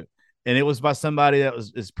show, and it was by somebody that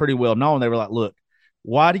is pretty well known. They were like, "Look,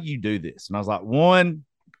 why do you do this?" And I was like, "One,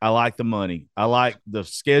 I like the money. I like the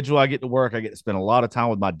schedule I get to work. I get to spend a lot of time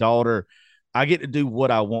with my daughter. I get to do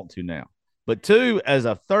what I want to now. But two, as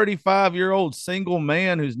a 35-year-old single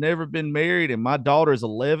man who's never been married, and my daughter's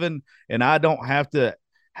 11, and I don't have to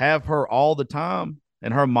have her all the time,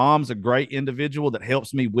 and her mom's a great individual that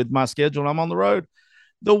helps me with my schedule when I'm on the road,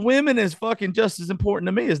 the women is fucking just as important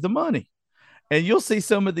to me as the money." And you'll see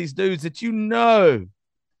some of these dudes that you know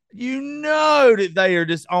that they are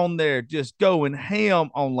just on there just going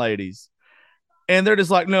ham on ladies. And they're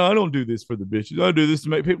just like, "No, I don't do this for the bitches. I do this to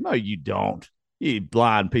make people." No, you don't. You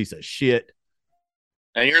blind piece of shit.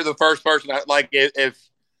 And you're the first person like, if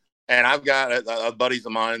and I've got buddies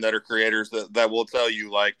of mine that are creators that will tell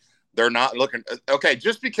you, like, they're not looking. Okay,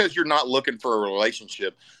 just because you're not looking for a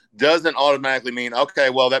relationship doesn't automatically mean, okay,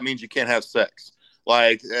 well, that means you can't have sex.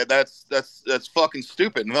 Like, that's fucking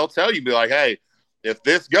stupid. And they'll tell you, be like, "Hey, if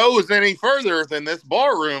this goes any further than this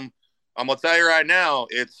bar room, I'm gonna tell you right now,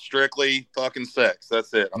 it's strictly fucking sex.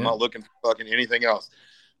 That's it. I'm not looking for fucking anything else."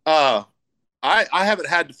 I haven't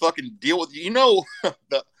had to fucking deal with, you know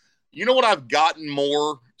what I've gotten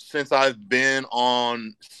more since I've been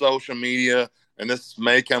on social media, and this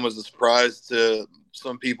may come as a surprise to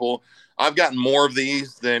some people. I've gotten more of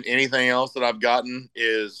these than anything else that I've gotten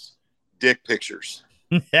is dick pictures.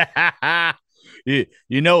 You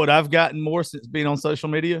know what I've gotten more since being on social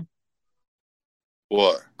media?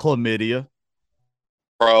 What? Chlamydia.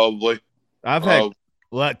 Probably. I've had,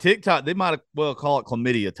 well, TikTok, they might well call it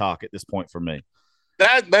chlamydia talk at this point for me.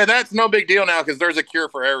 That's no big deal now because there's a cure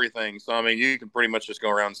for everything. So, I mean, you can pretty much just go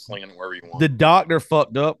around slinging it wherever you want. The doctor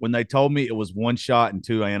fucked up when they told me it was 1 shot and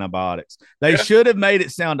 2 antibiotics. They should have made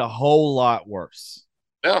it sound a whole lot worse.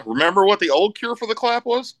 Yeah. Remember what the old cure for the clap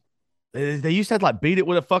was? They used to have to, like, beat it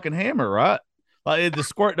with a fucking hammer, right? Like, to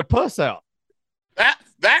squirt the puss out.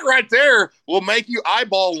 That right there will make you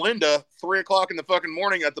eyeball Linda 3:00 in the fucking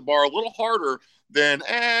morning at the bar a little harder than,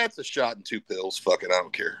 it's a shot and 2 pills. Fuck it, I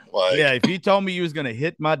don't care. Like, yeah, if you told me you was gonna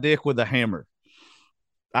hit my dick with a hammer,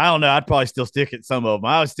 I don't know, I'd probably still stick at some of them.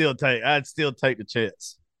 I'd still take the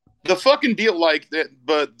chance. The fucking deal, like that,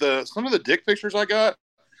 but some of the dick pictures I got,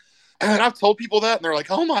 and I've told people that, and they're like,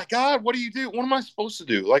 "Oh my god, what do you do? What am I supposed to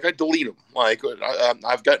do?" Like, I delete them. Like,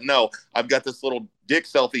 I've got this little dick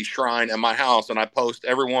selfie shrine at my house, and I post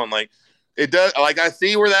everyone. Like, it does. Like, I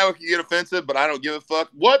see where that would get offensive, but I don't give a fuck.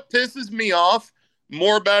 What pisses me off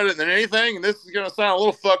more about it than anything, and this is gonna sound a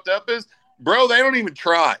little fucked up, is, bro, they don't even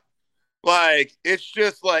try. Like, it's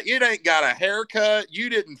just like, it ain't got a haircut. You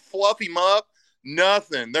didn't fluff him up.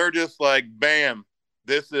 Nothing. They're just like, bam.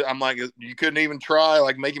 I'm like, you couldn't even try,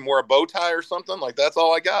 like, make him wear a bow tie or something. Like, that's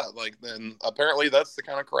all I got. Like, then apparently that's the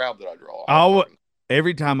kind of crowd that I draw.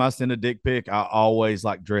 Every time I send a dick pic, I always,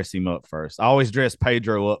 like, dress him up first. I always dress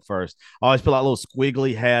Pedro up first. I always put, like, a little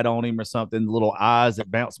squiggly hat on him or something, little eyes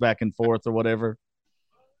that bounce back and forth or whatever.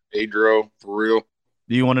 Pedro, for real.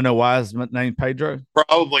 Do you want to know why his name's Pedro?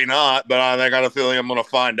 Probably not, but I got a feeling I'm going to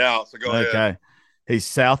find out. So go ahead. Okay. He's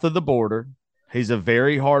south of the border. He's a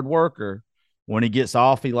very hard worker. When he gets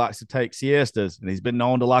off, he likes to take siestas, and he's been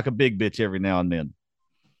known to like a big bitch every now and then.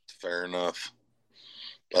 Fair enough.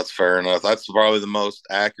 That's fair enough. That's probably the most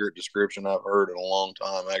accurate description I've heard in a long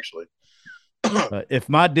time, actually. If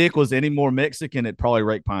my dick was any more Mexican, it'd probably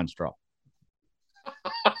rake pine straw.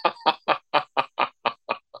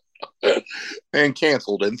 And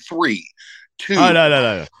canceled in 3, 2.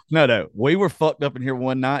 Oh, no. We were fucked up in here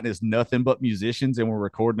one night, and it's nothing but musicians, and we're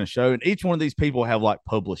recording a show, and each one of these people have, like,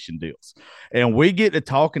 publishing deals, and we get to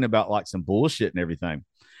talking about, like, some bullshit and everything.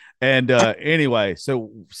 And anyway,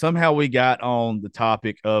 so somehow we got on the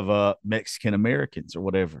topic of Mexican Americans or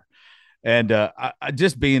whatever, and I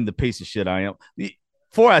just being the piece of shit I am,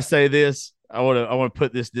 before I say this, I want to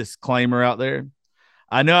put this disclaimer out there.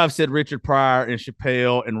 I know I've said Richard Pryor and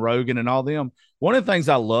Chappelle and Rogan and all them. One of the things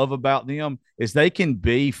I love about them is they can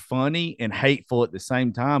be funny and hateful at the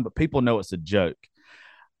same time, but people know it's a joke.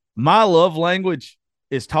 My love language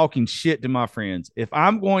is talking shit to my friends. If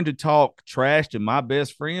I'm going to talk trash to my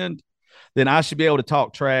best friend, then I should be able to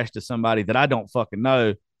talk trash to somebody that I don't fucking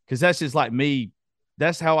know, because that's just like me.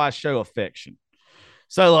 That's how I show affection.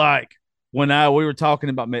 So like when we were talking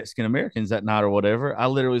about Mexican Americans that night or whatever, I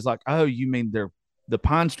literally was like, "Oh, you mean they're the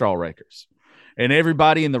pine straw rakers?" And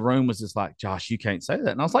everybody in the room was just like, "Josh, you can't say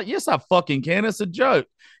that." And I was like, "Yes, I fucking can. It's a joke.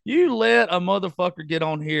 You let a motherfucker get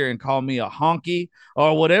on here and call me a honky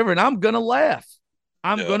or whatever, and I'm gonna laugh.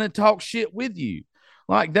 I'm gonna talk shit with you."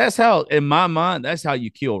 Like that's how, in my mind, that's how you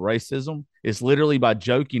kill racism. It's literally by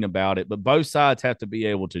joking about it, but both sides have to be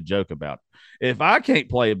able to joke about it. If I can't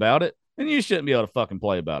play about it, then you shouldn't be able to fucking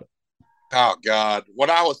play about it. Oh God. When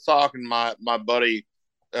I was talking to my buddy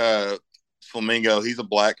Flamingo, he's a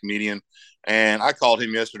black comedian, and I called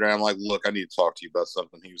him yesterday. I'm like, "Look, I need to talk to you about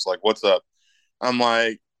something." He was like, "What's up?" I'm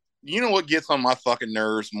like, "You know what gets on my fucking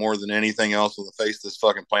nerves more than anything else on the face of this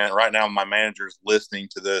fucking planet right now? My manager's listening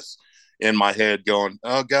to this in my head going,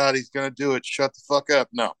 oh God, he's gonna do it. Shut the fuck up."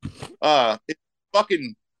 No. It's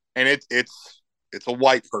fucking, and it's a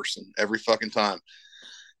white person every fucking time.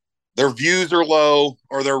 Their views are low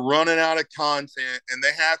or they're running out of content, and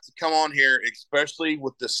they have to come on here, especially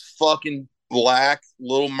with this fucking black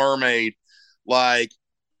Little Mermaid. Like,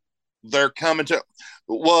 they're coming to,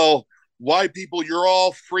 well, white people, you're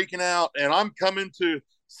all freaking out, and I'm coming to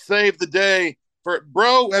save the day. For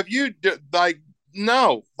bro, have you like,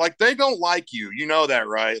 no, like, they don't like you, you know that,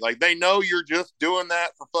 right? Like, they know you're just doing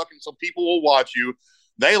that for fucking so people will watch you.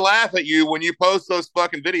 They laugh at you when you post those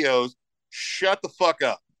fucking videos. Shut the fuck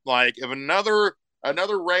up. Like, if another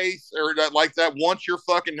race or that like that wants your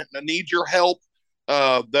fucking needs your help,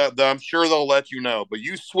 I'm sure they'll let you know. But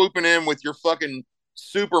you swooping in with your fucking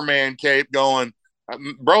Superman cape, going,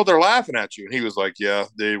 bro, they're laughing at you. And he was like, "Yeah,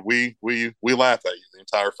 we laugh at you the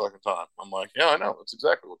entire fucking time." I'm like, "Yeah, I know. That's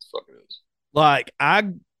exactly what the fuck it is." Like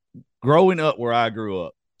growing up where I grew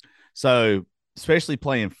up, so especially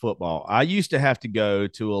playing football, I used to have to go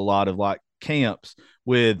to a lot of like camps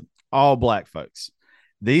with all black folks.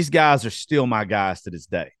 These guys are still my guys to this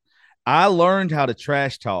day. I learned how to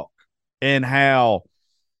trash talk and how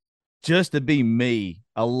just to be me.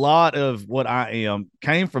 A lot of what I am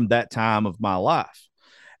came from that time of my life.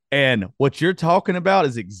 And what you're talking about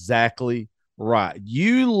is exactly right.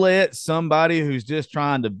 You let somebody who's just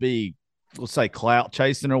trying to be, let's say, clout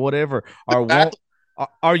chasing or whatever, or want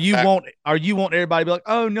are you want everybody to be like,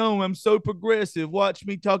 "Oh no, I'm so progressive. Watch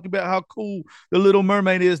me talk about how cool the Little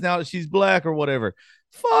Mermaid is now that she's black," or whatever.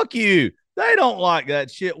 Fuck you. They don't like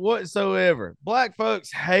that shit whatsoever. Black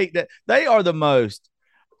folks hate that. They are the most.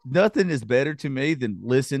 Nothing is better to me than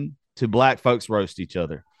listen to black folks roast each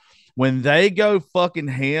other. When they go fucking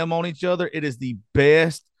ham on each other, it is the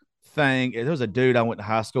best thing. There was a dude I went to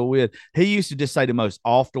high school with. He used to just say the most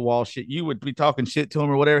off the wall shit. You would be talking shit to him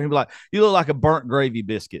or whatever. He'd be like, "You look like a burnt gravy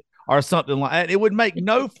biscuit," or something like that. It would make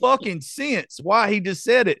no fucking sense why he just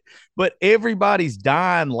said it, but everybody's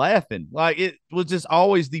dying laughing. Like, it was just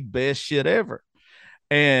always the best shit ever.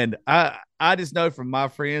 And I just know from my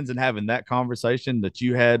friends and having that conversation that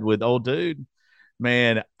you had with old dude,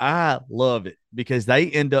 man, I love it because they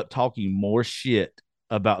end up talking more shit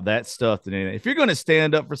about that stuff than anything. If you're going to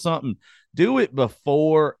stand up for something, do it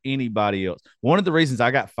before anybody else. One of the reasons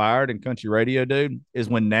I got fired in country radio, dude, is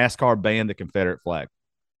when NASCAR banned the Confederate flag.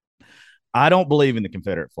 I don't believe in the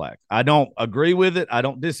Confederate flag. I don't agree with it. I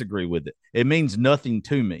don't disagree with it. It means nothing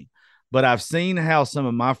to me. But I've seen how some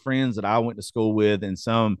of my friends that I went to school with and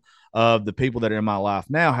some of the people that are in my life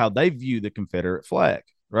now, how they view the Confederate flag,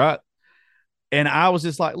 right? And I was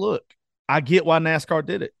just like, look, I get why NASCAR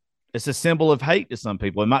did it. It's a symbol of hate to some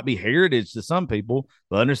people. It might be heritage to some people,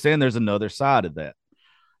 but understand there's another side of that.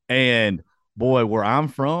 And boy, where I'm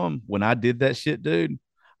from, when I did that shit, dude,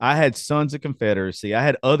 I had Sons of Confederacy. I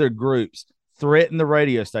had other groups threaten the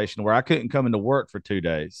radio station where I couldn't come into work for 2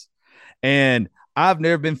 days. And I've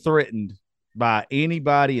never been threatened by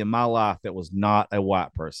anybody in my life that was not a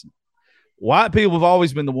white person. White people have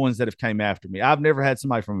always been the ones that have came after me. I've never had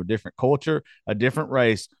somebody from a different culture, a different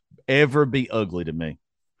race, ever be ugly to me.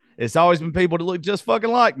 It's always been people that look just fucking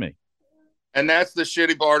like me. And that's the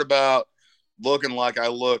shitty part about looking like I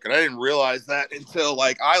look. And I didn't realize that until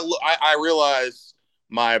like I realized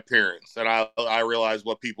my appearance, and I realized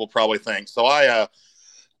what people probably think. So I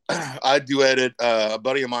duetted a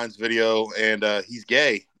buddy of mine's video, and he's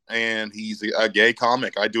gay, and he's a gay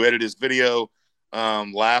comic. I duetted his video,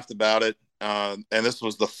 laughed about it. and this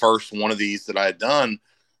was the first one of these that I had done.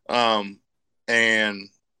 And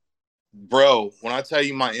bro, when I tell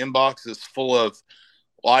you my inbox is full of,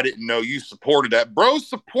 well, I didn't know you supported that. Bro,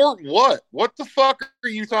 support what? What the fuck are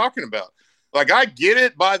you talking about? Like, I get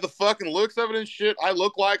it by the fucking looks of it and shit. I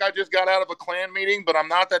look like I just got out of a Klan meeting, but I'm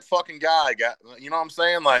not that fucking guy. You know what I'm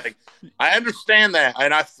saying? Like, I understand that,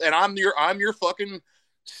 and I'm your fucking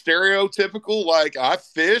stereotypical, like, I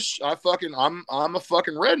fish. I'm a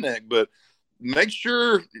fucking redneck, but make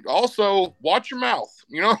sure also watch your mouth.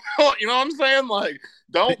 You know, you know what I'm saying? Like,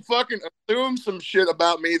 don't fucking assume some shit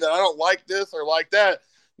about me that I don't like this or like that.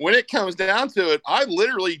 When it comes down to it, I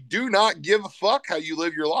literally do not give a fuck how you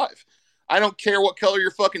live your life. I don't care what color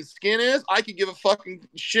your fucking skin is. I can give a fucking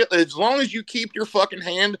shit. As long as you keep your fucking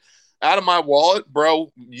hand out of my wallet,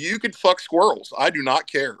 bro, you could fuck squirrels. I do not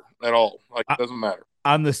care at all. Like, it doesn't matter.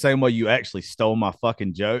 I'm the same way. You actually stole my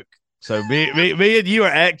fucking joke. So me and you are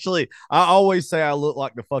actually, I always say I look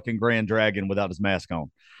like the fucking Grand Dragon without his mask on.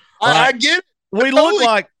 I get it. We look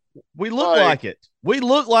like it. We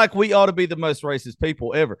look like we ought to be the most racist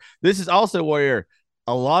people ever. This is also where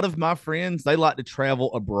a lot of my friends, they like to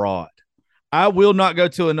travel abroad. I will not go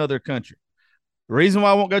to another country. The reason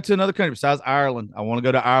why I won't go to another country besides Ireland, I want to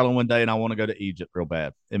go to Ireland one day and I want to go to Egypt real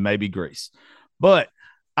bad and maybe Greece. But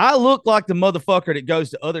I look like the motherfucker that goes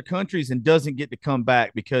to other countries and doesn't get to come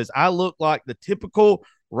back because I look like the typical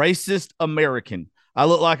racist American. I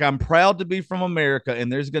look like I'm proud to be from America,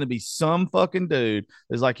 and there's going to be some fucking dude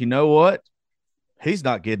that's like, you know what? He's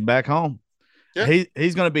not getting back home. Yeah.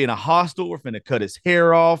 He's going to be in a hostel. We're finna cut his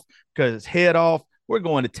hair off, cut his head off. We're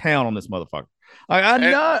going to town on this motherfucker. Like, I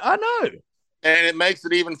know. And it makes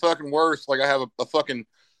it even fucking worse. Like, I have a fucking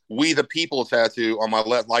 "We the People" tattoo on my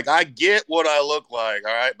left. Like, I get what I look like,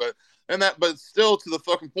 all right, but still, to the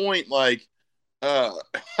fucking point, like,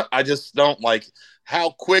 I just don't like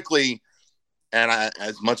how quickly. And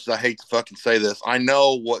as much as I hate to fucking say this, I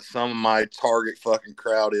know what some of my target fucking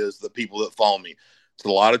crowd is. The people that follow me. It's a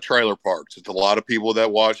lot of trailer parks. It's a lot of people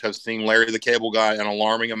that have seen Larry the Cable Guy an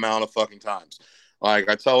alarming amount of fucking times. Like,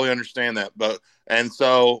 I totally understand that. And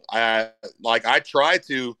so I try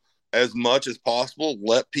to, as much as possible,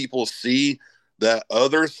 let people see that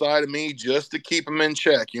other side of me just to keep them in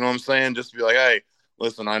check. You know what I'm saying? Just to be like, hey,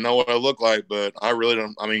 listen, I know what I look like, but I really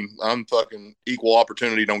don't. I mean, I'm fucking equal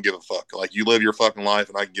opportunity. Don't give a fuck. Like, you live your fucking life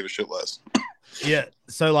and I can give a shit less. Yeah.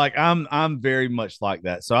 So like, I'm very much like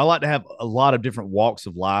that. So I like to have a lot of different walks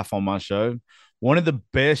of life on my show. One of the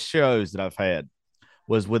best shows that I've had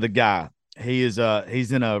was with a guy. He's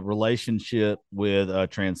in a relationship with a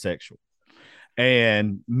transsexual.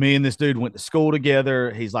 And me and this dude went to school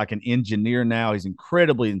together. He's like an engineer now. He's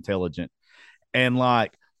incredibly intelligent. And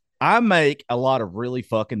like, I make a lot of really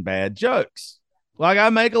fucking bad jokes. Like, I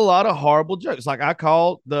make a lot of horrible jokes. Like, I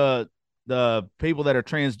call the people that are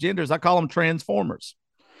transgenders, I call them transformers.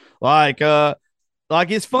 Like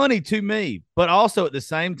it's funny to me, but also at the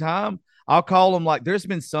same time, I'll call them, like, there's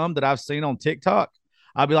been some that I've seen on TikTok.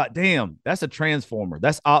 I'll be like, damn, that's a transformer.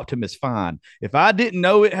 That's Optimus Fine. If I didn't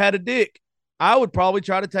know it had a dick, I would probably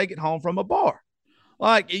try to take it home from a bar.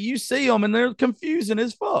 Like, you see them and they're confusing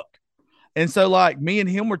as fuck. And so, like, me and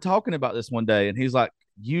him were talking about this one day, and he's like,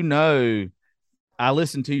 you know, I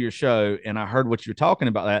listened to your show and I heard what you're talking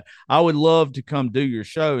about. That I would love to come do your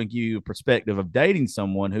show and give you a perspective of dating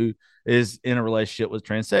someone who is in a relationship with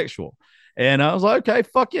transsexual. And I was like, okay,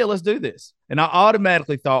 fuck yeah, let's do this. And I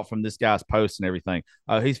automatically thought from this guy's post and everything,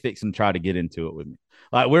 oh, he's fixing to try to get into it with me.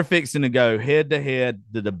 Like, we're fixing to go head to head.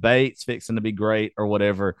 The debate's fixing to be great or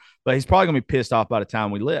whatever, but he's probably going to be pissed off by the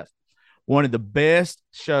time we left. One of the best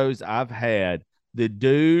shows I've had. The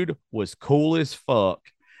dude was cool as fuck.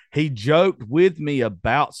 He joked with me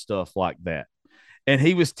about stuff like that. And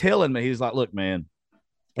he was telling me, he's like, look, man,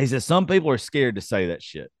 he said, some people are scared to say that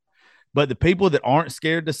shit. But the people that aren't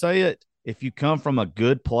scared to say it, if you come from a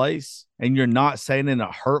good place and you're not saying it in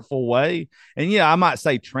a hurtful way, and yeah, I might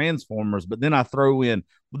say transformers, but then I throw in,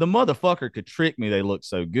 well, the motherfucker could trick me. They look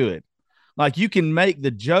so good. Like, you can make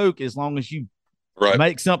the joke as long as you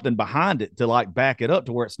make something behind it to like back it up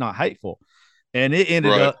to where it's not hateful. And it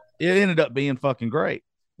ended up being fucking great.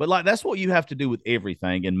 But like, that's what you have to do with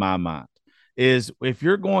everything in my mind, is if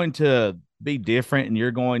you're going to be different and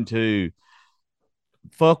you're going to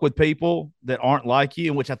fuck with people that aren't like you,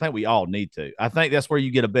 and which I think we all need to. I think that's where you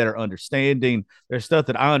get a better understanding. There's stuff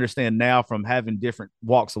that I understand now from having different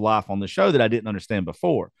walks of life on the show that I didn't understand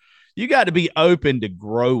before. You got to be open to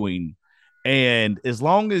growing. And as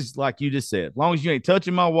long as, like you just said, as long as you ain't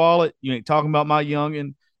touching my wallet, you ain't talking about my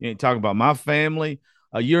youngin', you ain't talking about my family,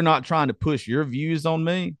 you're not trying to push your views on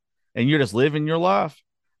me, and you're just living your life,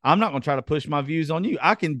 I'm not going to try to push my views on you.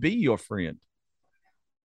 I can be your friend.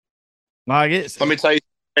 Like it's. Let me tell you,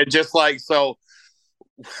 just like so.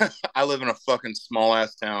 I live in a fucking small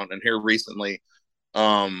ass town, and here recently,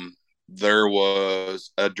 there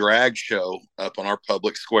was a drag show up on our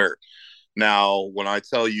public square. Now, when I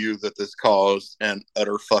tell you that this caused an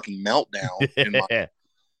utter fucking meltdown in my,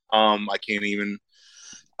 I can't even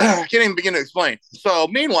begin to explain. So,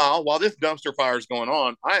 meanwhile, while this dumpster fire is going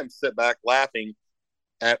on, I am sit back laughing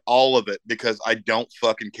at all of it because I don't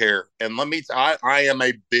fucking care. And I am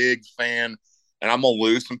a big fan, and I'm gonna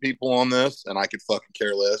lose some people on this, and I could fucking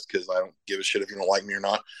care less because I don't give a shit if you don't like me or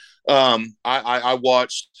not. I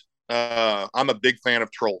watched. I'm a big fan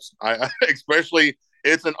of trolls. Especially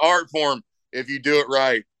it's an art form if you do it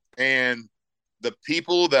right. And the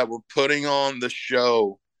people that were putting on the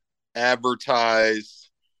show advertised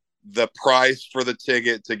the price for the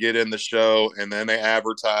ticket to get in the show, and then they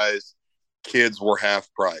advertised kids were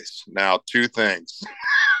half price. Now, two things.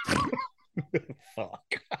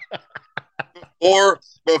 Fuck.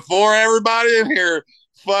 Before everybody in here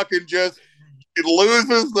fucking just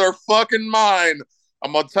loses their fucking mind,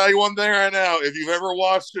 I'm gonna tell you one thing right now. If you've ever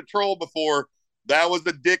watched a troll before, that was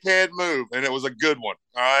a dickhead move, and it was a good one.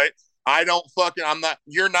 All right.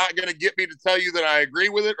 You're not gonna get me to tell you that I agree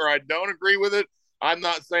with it or I don't agree with it. I'm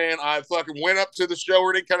not saying I fucking went up to the show or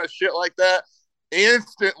any kind of shit like that.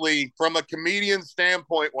 Instantly, from a comedian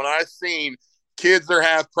standpoint, when I seen kids are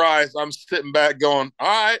half price, I'm sitting back going, all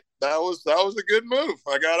right, that was a good move.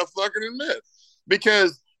 I gotta fucking admit,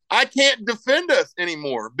 because I can't defend us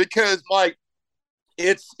anymore because like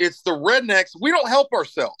it's the rednecks. We don't help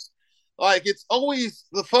ourselves. Like it's always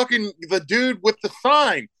the dude with the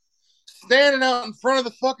sign standing out in front of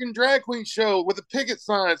the fucking drag queen show with a picket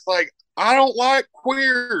sign. It's like, I don't like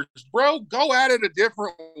queers, bro. Go at it a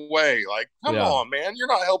different way. Like, come on, man. You're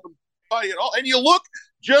not helping anybody at all. And you look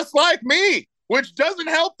just like me, which doesn't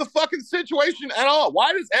help the fucking situation at all.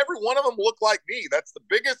 Why does every one of them look like me? That's the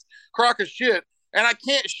biggest crock of shit. And I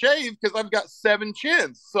can't shave because I've got 7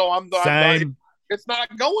 chins. So it's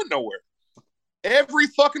not going nowhere. Every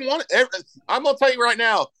fucking one. I'm going to tell you right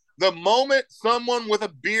now, the moment someone with a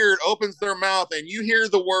beard opens their mouth and you hear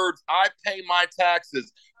the words, I pay my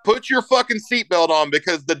taxes, put your fucking seatbelt on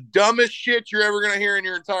because the dumbest shit you're ever going to hear in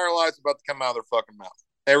your entire life is about to come out of their fucking mouth.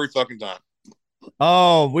 Every fucking time.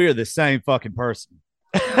 Oh, we're the same fucking person.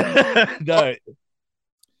 No.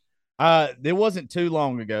 It wasn't too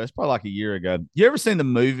long ago. It's probably like a year ago. You ever seen the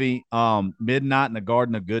movie Midnight in the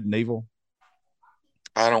Garden of Good and Evil?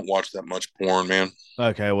 I don't watch that much porn, man.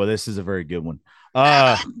 Okay, well, this is a very good one.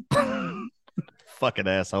 Fucking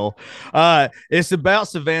asshole. It's about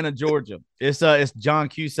Savannah, Georgia. It's John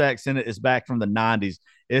Cusack's in it. It's back from the 90s.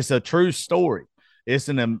 It's a true story. It's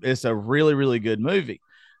a really, really good movie.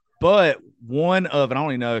 But and I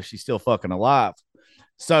don't even know if she's still fucking alive.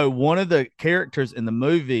 So one of the characters in the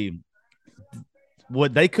movie,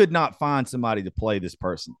 they could not find somebody to play this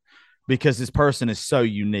person because this person is so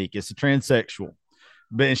unique. It's a transsexual,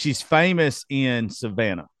 and she's famous in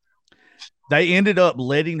Savannah. They ended up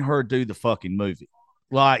letting her do the fucking movie,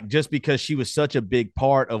 like just because she was such a big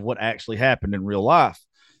part of what actually happened in real life.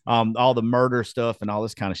 All the murder stuff and all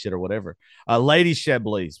this kind of shit or whatever. Lady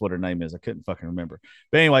Chablis is what her name is. I couldn't fucking remember.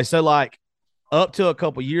 But anyway, so like up to a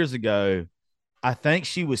couple years ago, I think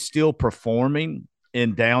she was still performing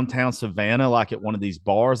in downtown Savannah, like at one of these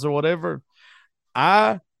bars or whatever.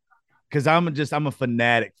 Because I'm a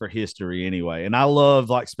fanatic for history anyway, and I love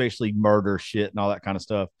like especially murder shit and all that kind of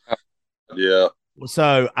stuff. Yeah.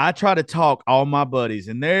 So I try to talk all my buddies,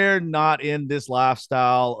 and they're not in this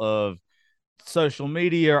lifestyle of social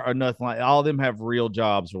media or nothing like that. All of them have real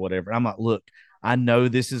jobs or whatever. And I'm like, look, I know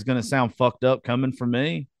this is going to sound fucked up coming from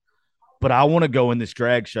me, but I want to go in this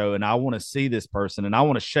drag show and I want to see this person and I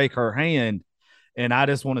want to shake her hand. And I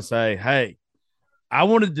just want to say, hey, I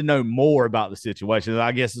wanted to know more about the situation.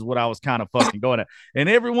 I guess is what I was kind of fucking going at. And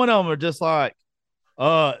every one of them are just like,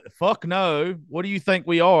 fuck no. What do you think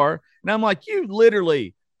we are? And I'm like,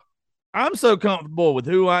 I'm so comfortable with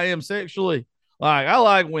who I am sexually. Like, I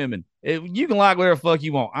like women. You can like whatever the fuck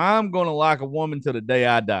you want. I'm going to like a woman till the day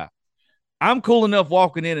I die. I'm cool enough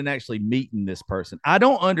walking in and actually meeting this person. I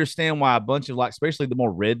don't understand why a bunch of like, especially the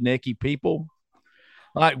more rednecky people,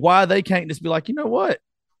 like why they can't just be like, you know what?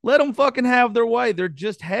 Let them fucking have their way. They're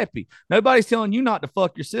just happy. Nobody's telling you not to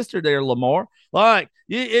fuck your sister there, Lamar. Like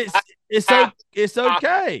it's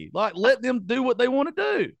okay. Like let them do what they want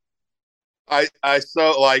to do. I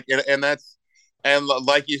so like, and that's, and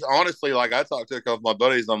like you honestly, like I talked to a couple of my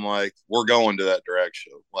buddies. I'm like, we're going to that drag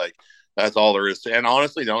show. Like that's all there is to. And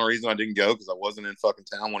honestly, the only reason I didn't go because I wasn't in fucking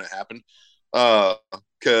town when it happened.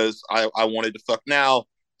 Because I wanted to fuck. Now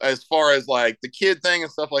as far as like the kid thing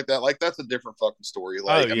and stuff like that, like that's a different fucking story.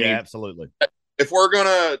 Like, I mean, absolutely. If we're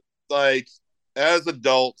gonna like as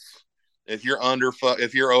adults, if you're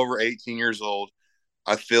over 18 years old,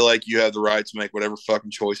 I feel like you have the right to make whatever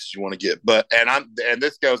fucking choices you want to get. But and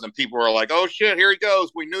this goes and people are like, oh shit, here he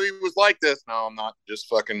goes. We knew he was like this. No, I'm not. Just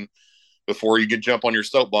fucking before you can jump on your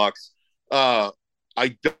soapbox.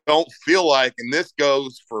 I don't feel like, and this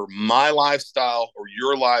goes for my lifestyle or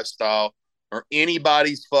your lifestyle or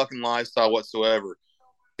anybody's fucking lifestyle whatsoever.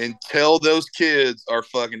 Until those kids are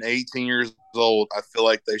fucking 18 years old, I feel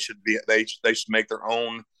like they should make their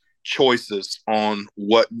own choices on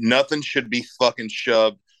what. Nothing should be fucking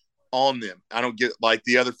shoved on them. I don't get, like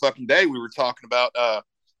the other fucking day we were talking about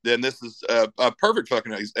then this is a perfect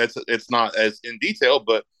fucking, it's not as in detail,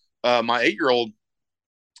 but my 8-year-old,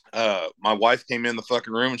 my wife came in the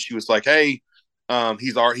fucking room and she was like, hey,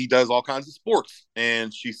 he does all kinds of sports.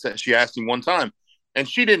 And she asked him one time and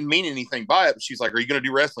she didn't mean anything by it, but she's like, are you going to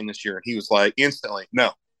do wrestling this year? And he was like, instantly,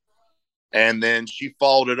 no. And then she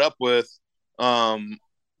followed it up with, are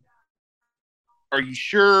you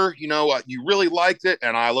sure, you really liked it?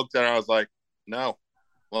 And I looked at it, I was like, no.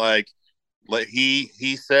 Like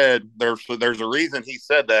he said there's a reason he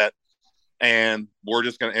said that. And we're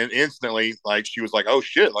just gonna, and instantly, like, she was like, oh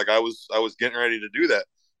shit, like I was getting ready to do that.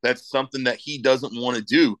 That's something that he doesn't want to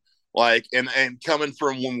do. Like, and coming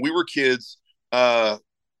from when we were kids, I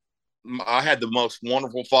had the most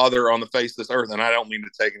wonderful father on the face of this earth. And I don't mean to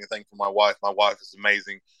take anything from my wife. My wife is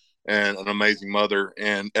amazing and an amazing mother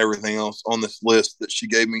and everything else on this list that she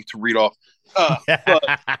gave me to read off.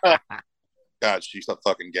 God, she's a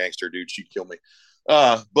fucking gangster, dude. She'd kill me.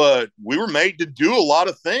 But we were made to do a lot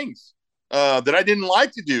of things that I didn't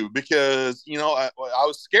like to do because, I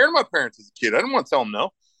was scared of my parents as a kid. I didn't want to tell them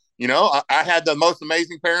no. I had the most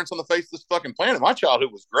amazing parents on the face of this fucking planet. My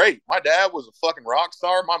childhood was great. My dad was a fucking rock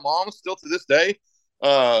star. My mom, still to this day,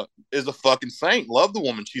 is a fucking saint. Love the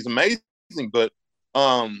woman. She's amazing. But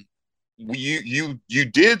you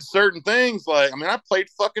did certain things. Like, I mean, I played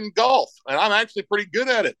fucking golf and I'm actually pretty good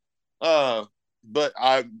at it. But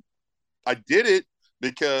I did it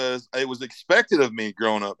because it was expected of me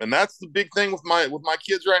growing up. And that's the big thing with my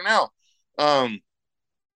kids right now.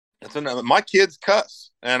 My kids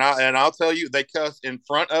cuss, and I'll tell you, they cuss in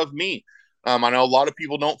front of me. I know a lot of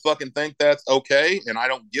people don't fucking think that's okay, and I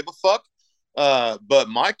don't give a fuck. But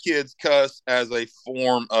my kids cuss as a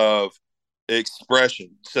form of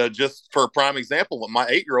expression. So just for a prime example, my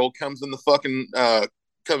 8-year-old comes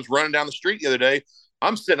comes running down the street the other day.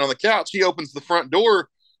 I'm sitting on the couch. He opens the front door,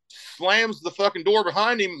 slams the fucking door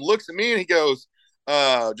behind him, looks at me, and he goes,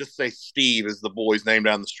 just say Steve is the boy's name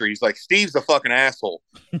down the street. He's like, Steve's a fucking asshole.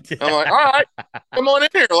 I'm like, all right, come on in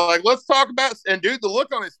here. Like, let's talk about, and dude, the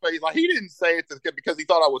look on his face, like he didn't say it because he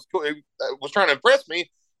thought I was cool. He was trying to impress me.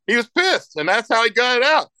 He was pissed. And that's how he got it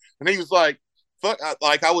out. And he was like, fuck,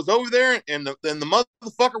 like I was over there and the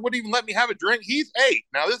motherfucker wouldn't even let me have a drink. He's 8.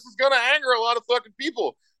 Now this is going to anger a lot of fucking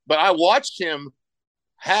people, but I watched him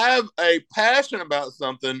have a passion about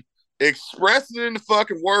something, expressed it into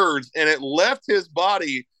fucking words, and it left his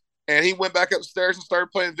body, and he went back upstairs and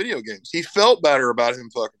started playing video games. He felt better about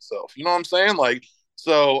him fucking self. You know what I'm saying? Like,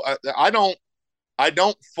 so I don't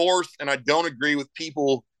force, and I don't agree with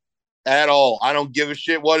people at all. I don't give a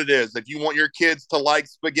shit what it is. If you want your kids to like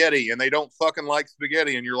spaghetti and they don't fucking like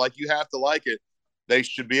spaghetti and you're like, you have to like it, they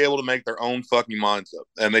should be able to make their own fucking minds up,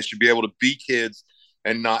 and they should be able to be kids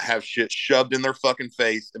and not have shit shoved in their fucking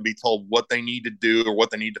face and be told what they need to do or what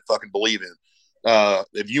they need to fucking believe in.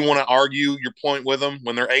 If you want to argue your point with them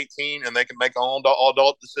when they're 18 and they can make all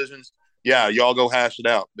adult decisions, yeah, y'all go hash it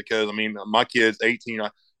out. Because I mean, my kid's 18.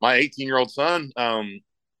 My 18-year-old son,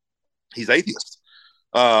 he's atheist,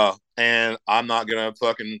 and I'm not gonna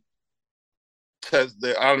fucking.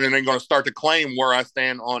 I'm even going to start to claim where I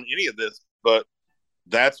stand on any of this, but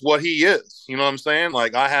that's what he is. You know what I'm saying?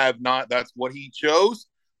 Like, I have not, that's what he chose.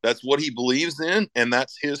 That's what he believes in. And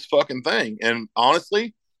that's his fucking thing. And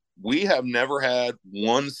honestly, we have never had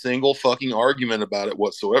one single fucking argument about it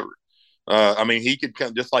whatsoever. I mean, he could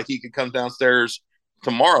come, just like he could come downstairs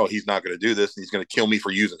tomorrow. He's not going to do this. And he's going to kill me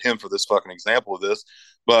for using him for this fucking example of this.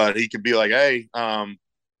 But he could be like, hey, I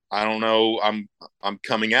don't know. I'm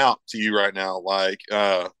coming out to you right now. Like,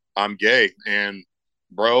 I'm gay. And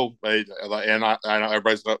bro, and I know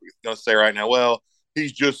everybody's going to say right now, well,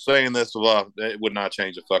 he's just saying this. It would not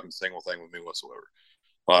change a fucking single thing with me whatsoever.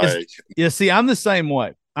 Like, yeah, see, I'm the same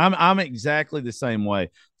way. I'm exactly the same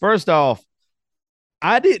way. First off,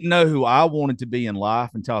 I didn't know who I wanted to be in life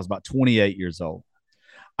until I was about 28 years old.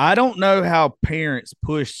 I don't know how parents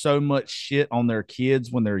push so much shit on their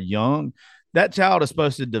kids when they're young that child is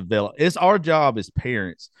supposed to develop. It's our job as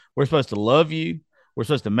parents. We're supposed to love you. We're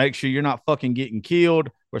supposed to make sure you're not fucking getting killed.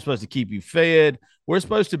 We're supposed to keep you fed. We're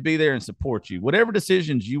supposed to be there and support you. Whatever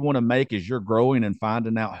decisions you want to make as you're growing and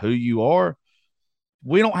finding out who you are,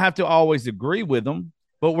 we don't have to always agree with them,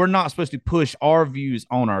 but we're not supposed to push our views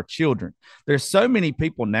on our children. There's so many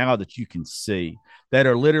people now that you can see that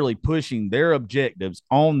are literally pushing their objectives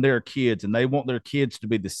on their kids, and they want their kids to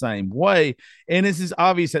be the same way. And this is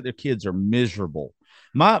obvious that their kids are miserable.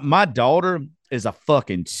 My daughter is a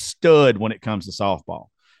fucking stud when it comes to softball.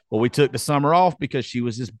 Well, we took the summer off because she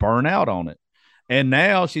was just burnt out on it. And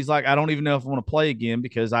now she's like, I don't even know if I want to play again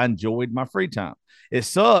because I enjoyed my free time. It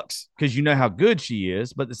sucks because you know how good she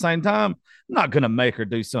is, but at the same time, I'm not going to make her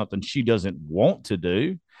do something she doesn't want to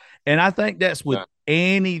do. And I think that's with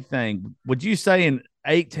anything. Would you say in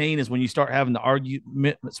 18 is when you start having the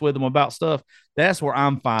arguments with them about stuff? That's where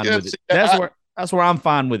I'm fine with it. That's where I'm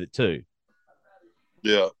fine with it too.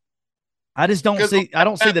 Yeah. I just don't see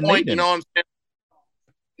the need. You know what I'm saying?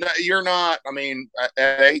 No, you're not. I mean,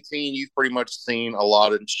 at 18, you've pretty much seen a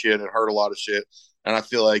lot of shit and heard a lot of shit. And I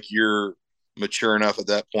feel like you're mature enough at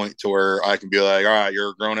that point to where I can be like, all right, you're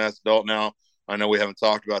a grown ass adult now. I know we haven't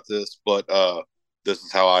talked about this, but this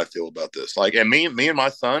is how I feel about this. Like, and me and my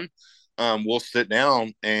son, we'll sit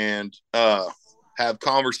down and have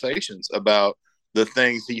conversations about the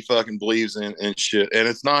things he fucking believes in and shit. And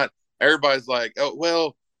it's not, everybody's like, oh,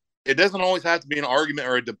 well, it doesn't always have to be an argument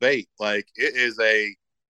or a debate. Like, it is a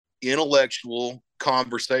intellectual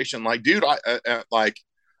conversation. Like, dude,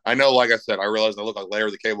 I know, like I said, I realize I look like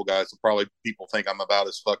Larry the Cable Guy, so probably people think I'm about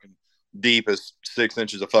as fucking deep as 6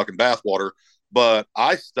 inches of fucking bathwater. But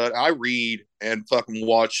I read and fucking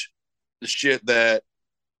watch the shit that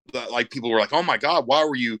like people were like, oh my God, why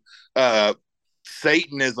were you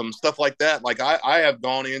Satanism, stuff like that. Like I have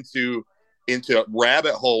gone into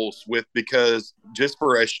rabbit holes with, because just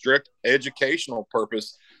for a strict educational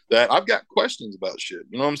purpose, that I've got questions about shit.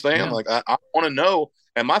 You know what I'm saying? Yeah. Like I want to know.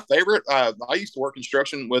 And my favorite, I used to work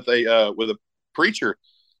construction with a preacher,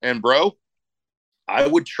 and bro, I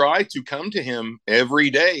would try to come to him every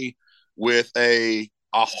day with a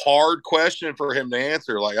hard question for him to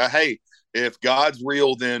answer. Like, hey, if God's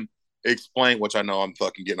real, then explain, which I know I'm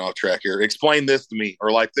fucking getting off track here. Explain this to me,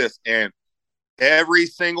 or like this. And every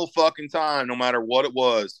single fucking time, no matter what it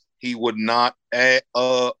was, he would not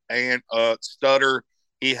stutter.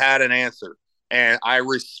 He had an answer. And I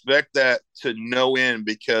respect that to no end,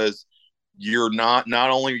 because you're not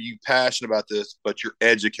only are you passionate about this, but you're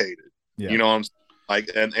educated. Yeah. You know what I'm saying? Like,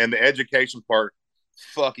 and the education part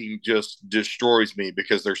fucking just destroys me,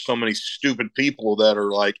 because there's so many stupid people that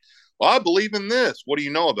are like, well, I believe in this. What do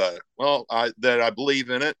you know about it? Well, I believe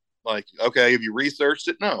in it. Like, okay, have you researched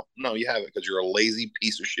it? No, you haven't, because you're a lazy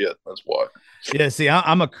piece of shit. That's why. Yeah, see,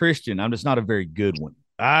 I'm a Christian. I'm just not a very good one.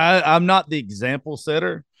 I'm not the example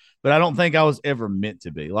setter, but I don't think I was ever meant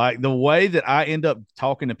to be. Like, the way that I end up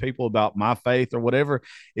talking to people about my faith or whatever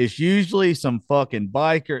is usually some fucking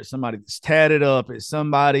biker. It's somebody that's tatted up. It's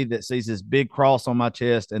somebody that sees this big cross on my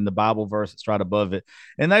chest and the Bible verse that's right above it.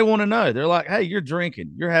 And they want to know. They're like, hey, you're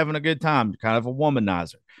drinking. You're having a good time. You're kind of a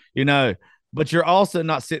womanizer, you know, but you're also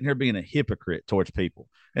not sitting here being a hypocrite towards people.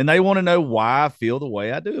 And they want to know why I feel the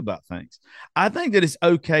way I do about things. I think that it's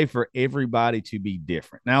okay for everybody to be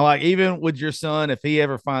different. Now, like, even with your son, if he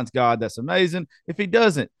ever finds God, that's amazing. If he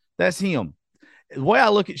doesn't, that's him. The way I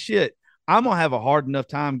look at shit, I'm going to have a hard enough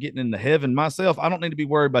time getting into heaven myself. I don't need to be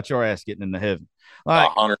worried about your ass getting into heaven.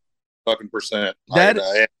 Like, 100%.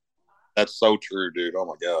 That's so true, dude. Oh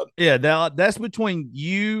my God. Yeah. That's between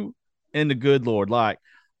you and the good Lord. Like,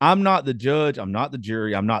 I'm not the judge. I'm not the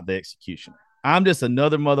jury. I'm not the executioner. I'm just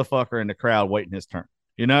another motherfucker in the crowd waiting his turn.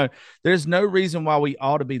 You know, there's no reason why we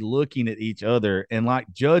ought to be looking at each other and like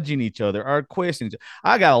judging each other or questioning.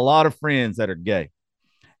 I got a lot of friends that are gay,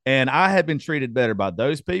 and I have been treated better by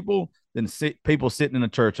those people than people sitting in a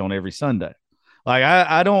church on every Sunday. Like,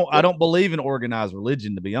 I don't believe in organized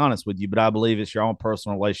religion, to be honest with you, but I believe it's your own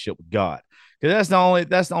personal relationship with God, because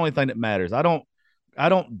that's the only thing that matters. I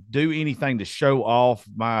don't do anything to show off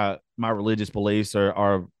my religious beliefs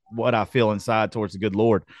or what I feel inside towards the good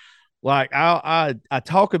Lord. Like, I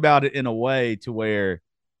talk about it in a way to where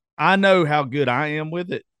I know how good I am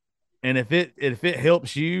with it. And if it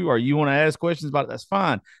helps you, or you want to ask questions about it, that's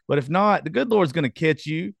fine. But if not, the good Lord's going to catch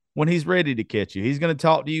you when he's ready to catch you. He's going to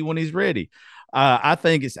talk to you when he's ready. I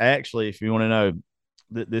think it's actually, if you want to know,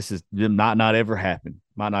 that this is might not ever happen,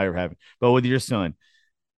 but with your son,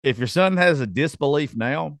 if your son has a disbelief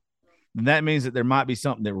now, then that means that there might be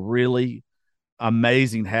something that really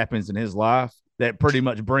amazing happens in his life that pretty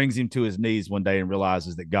much brings him to his knees one day and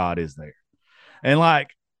realizes that God is there. And like,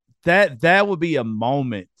 that would be a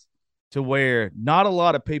moment to where not a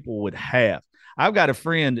lot of people would have. I've got a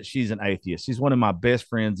friend that she's an atheist. She's one of my best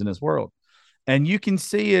friends in this world. And you can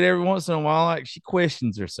see it every once in a while. Like she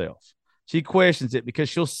questions herself. She questions it because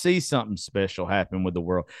she'll see something special happen with the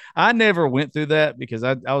world. I never went through that because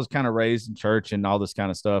I was kind of raised in church and all this kind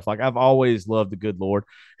of stuff. Like I've always loved the good Lord.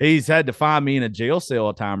 He's had to find me in a jail cell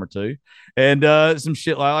a time or two and some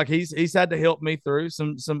shit like he's had to help me through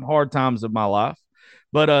some hard times of my life.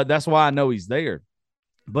 But that's why I know he's there.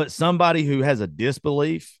 But somebody who has a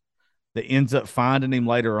disbelief that ends up finding him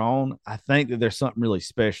later on, I think that there's something really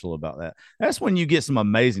special about that. That's when you get some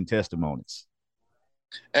amazing testimonies.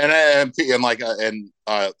 And like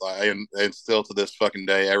and still to this fucking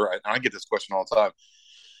day, I get this question all the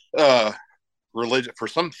time. Religion, for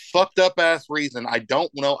some fucked up ass reason, I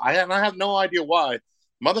don't know. I have no idea why.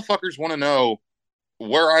 Motherfuckers want to know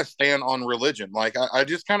where I stand on religion. Like I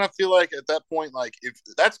just kind of feel like at that point, like if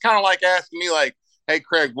that's kind of like asking me, like, hey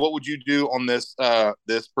Craig, what would you do on this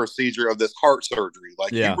this procedure of this heart surgery?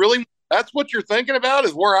 Like, you really, that's what you're thinking about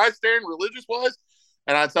is where I stand religious wise?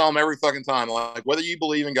 And I tell them every fucking time, like, whether you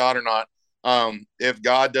believe in God or not, if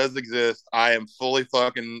God does exist, I am fully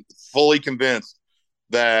convinced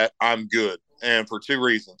that I'm good. And for two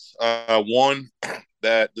reasons. One,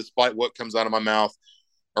 that despite what comes out of my mouth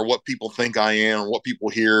or what people think I am or what people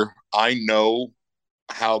hear, I know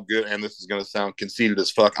how good, and this is going to sound conceited as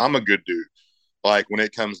fuck, I'm a good dude. Like, when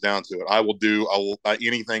it comes down to it, I will do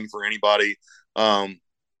anything for anybody.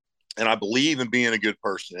 And I believe in being a good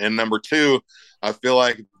person. And number two, I feel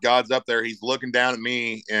like God's up there. He's looking down at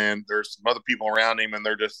me and there's some other people around him. And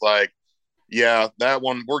they're just like, yeah, that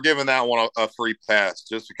one, we're giving that one a free pass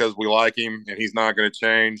just because we like him and he's not going to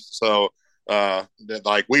change. So,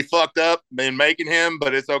 like, we fucked up in making him,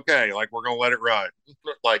 but it's okay. Like, we're going to let it ride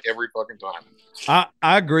like every fucking time.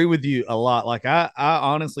 I agree with you a lot. Like, I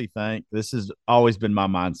honestly think this has always been my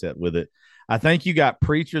mindset with it. I think you got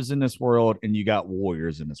preachers in this world and you got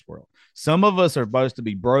warriors in this world. Some of us are supposed to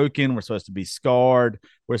be broken. We're supposed to be scarred.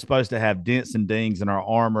 We're supposed to have dents and dings in our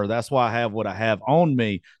armor. That's why I have what I have on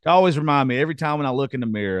me to always remind me every time when I look in the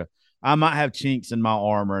mirror, I might have chinks in my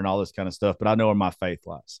armor and all this kind of stuff, but I know where my faith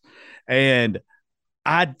lies. And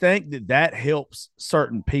I think that helps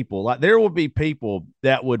certain people. Like, there will be people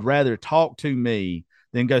that would rather talk to me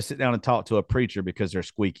than go sit down and talk to a preacher because they're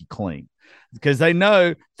squeaky clean, because they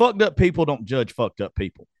know fucked up people don't judge fucked up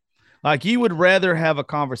people. Like, you would rather have a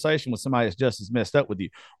conversation with somebody that's just as messed up with you.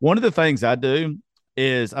 One of the things I do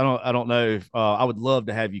is I don't know if I would love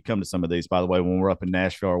to have you come to some of these, by the way, when we're up in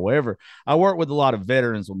Nashville or wherever. I work with a lot of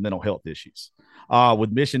veterans with mental health issues.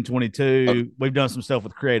 With Mission 22, we've done some stuff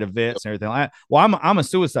with Creative Vets and everything like that. Well, I'm a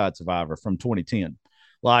suicide survivor from 2010.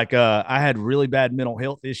 Like, I had really bad mental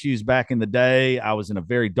health issues back in the day. I was in a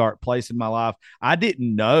very dark place in my life. I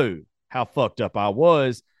didn't know how fucked up I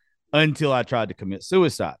was until I tried to commit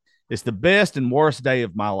suicide. It's the best and worst day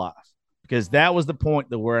of my life, because that was the point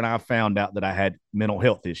that where I found out that I had mental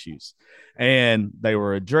health issues, and they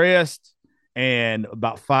were addressed. And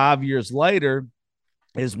about 5 years later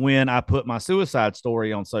is when I put my suicide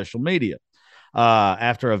story on social media.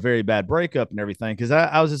 After a very bad breakup and everything, because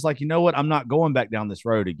I was just like, you know what? I'm not going back down this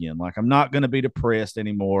road again. Like, I'm not going to be depressed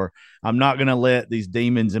anymore. I'm not going to let these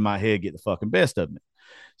demons in my head get the fucking best of me.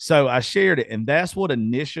 So I shared it, and that's what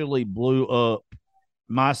initially blew up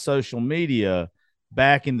my social media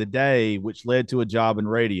back in the day, which led to a job in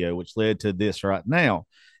radio, which led to this right now.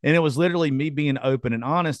 And it was literally me being open and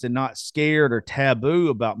honest and not scared or taboo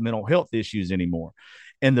about mental health issues anymore.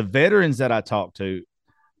 And the veterans that I talk to,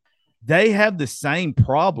 they have the same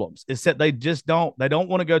problems, except they don't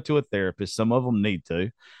want to go to a therapist. Some of them need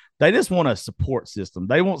to. They just want a support system.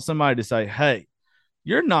 They want somebody to say, hey,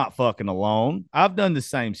 you're not fucking alone. I've done the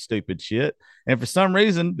same stupid shit. And for some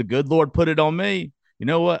reason, the good Lord put it on me. You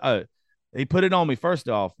know what? He put it on me. First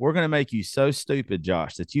off, we're going to make you so stupid,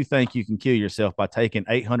 Josh, that you think you can kill yourself by taking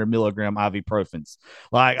 800 milligram ibuprofens,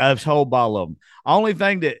 like a whole bottle of them. Only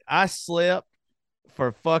thing that I slept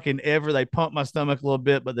for fucking ever. They pumped my stomach a little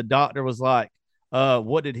bit, but the doctor was like,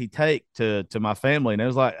 what did he take to my family? And it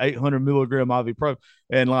was like 800 milligram ibuprofen.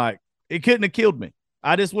 And like, it couldn't have killed me.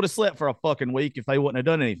 I just would have slept for a fucking week if they wouldn't have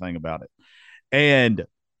done anything about it. And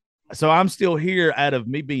so I'm still here out of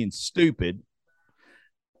me being stupid.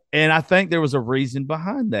 And I think there was a reason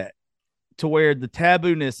behind that, to where the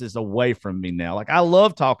taboo-ness is away from me now. Like, I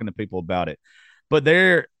love talking to people about it, but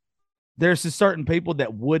there's just certain people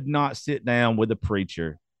that would not sit down with a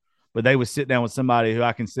preacher, but they would sit down with somebody who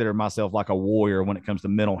I consider myself like a warrior when it comes to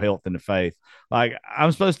mental health and the faith. Like,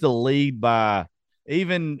 I'm supposed to lead by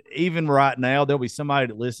even right now, there'll be somebody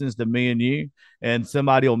that listens to me and you, and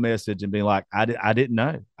somebody will message and be like, I didn't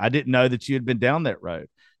know that you had been down that road.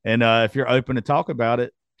 And if you're open to talk about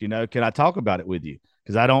it, can I talk about it with you?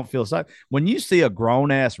 Because I don't feel safe. When you see a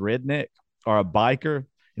grown ass redneck or a biker,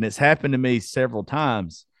 and it's happened to me several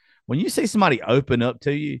times, when you see somebody open up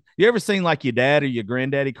to you, you ever seen like your dad or your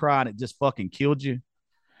granddaddy cry and it just fucking killed you?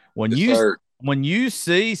 When you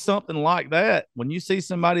see something like that, when you see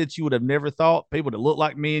somebody that you would have never thought, people that look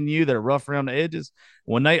like me and you that are rough around the edges,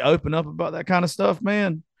 when they open up about that kind of stuff,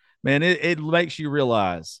 man, it makes you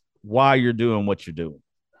realize why you're doing what you're doing.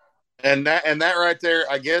 And that right there,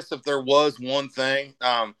 I guess if there was one thing,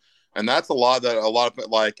 and that's a lot of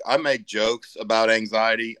like, I make jokes about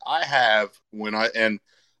anxiety. I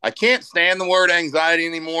can't stand the word anxiety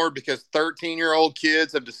anymore because 13-year-old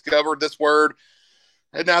kids have discovered this word.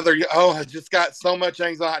 And now I just got so much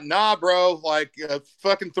anxiety. Nah, bro. Like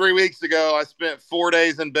fucking 3 weeks ago, I spent 4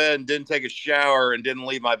 days in bed and didn't take a shower and didn't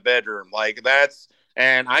leave my bedroom.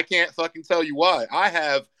 And I can't fucking tell you why. I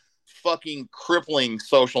have fucking crippling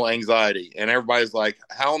social anxiety. And everybody's like,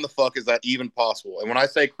 how in the fuck is that even possible? And when I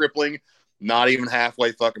say crippling, not even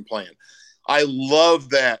halfway fucking playing. I love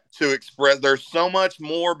that to express. There's so much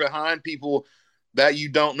more behind people that you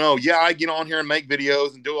don't know. Yeah, I get on here and make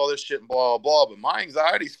videos and do all this shit and blah, blah, blah, but my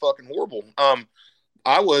anxiety is fucking horrible.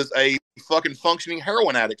 I was a fucking functioning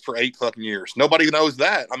heroin addict for 8 fucking years. Nobody knows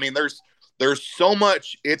that. I mean, there's so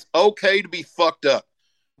much. It's okay to be fucked up.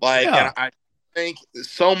 Like, yeah. And I think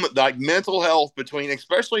like mental health between,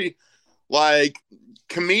 especially like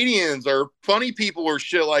comedians or funny people or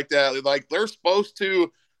shit like that. Like they're supposed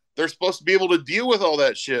to be able to deal with all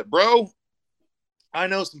that shit, bro. I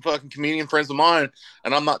know some fucking comedian friends of mine,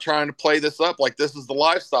 and I'm not trying to play this up like this is the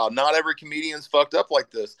lifestyle. Not every comedian's fucked up like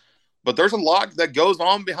this, but there's a lot that goes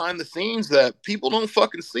on behind the scenes that people don't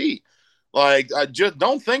fucking see. Like, I just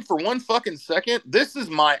don't think for one fucking second, this is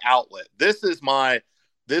my outlet. This is my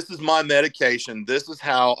medication. This is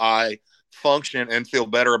how I function and feel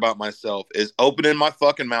better about myself, is opening my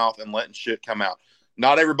fucking mouth and letting shit come out.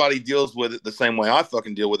 Not everybody deals with it the same way I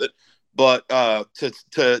fucking deal with it, but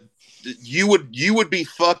you would be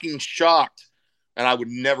fucking shocked, and I would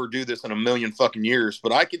never do this in a million fucking years,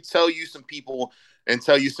 but I could tell you some people and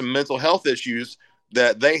tell you some mental health issues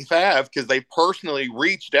that they have because they personally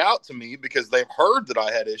reached out to me because they've heard that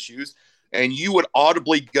I had issues, and you would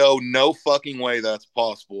audibly go, no fucking way that's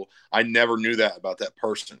possible. I never knew that about that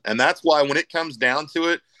person. And that's why when it comes down to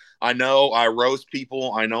it, I know I roast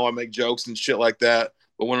people. I know I make jokes and shit like that.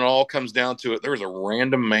 But when it all comes down to it, there's a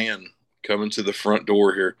random man coming to the front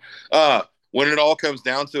door here. When it all comes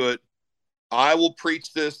down to it, I will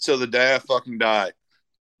preach this till the day I fucking die.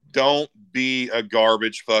 Don't be a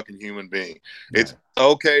garbage fucking human being. Right. It's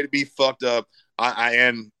okay to be fucked up.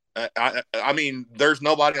 I mean, there's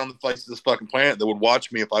nobody on the face of this fucking planet that would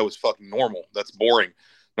watch me if I was fucking normal. That's boring.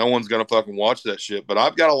 No one's gonna fucking watch that shit. But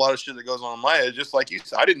I've got a lot of shit that goes on in my head, just like you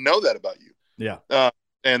said. I didn't know that about you. Yeah.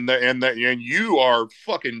 And you are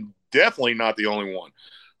fucking definitely not the only one.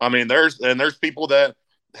 I mean, there's people that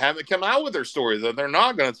haven't come out with their stories, that they're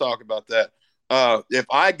not going to talk about that. If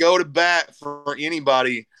I go to bat for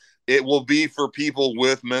anybody, it will be for people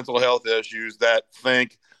with mental health issues that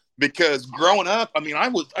think, because growing up, I mean, I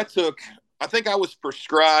think I was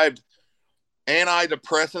prescribed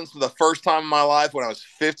antidepressants for the first time in my life when I was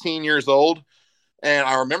 15 years old. And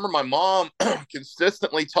I remember my mom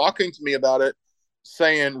consistently talking to me about it,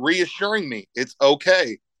 reassuring me, it's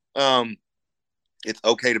okay. It's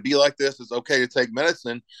okay to be like this. It's okay to take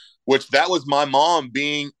medicine, which that was my mom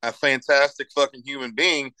being a fantastic fucking human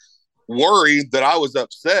being, worried that I was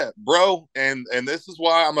upset, bro. And this is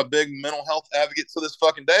why I'm a big mental health advocate to this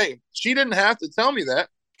fucking day. She didn't have to tell me that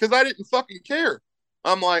because I didn't fucking care.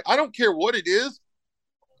 I'm like, I don't care what it is.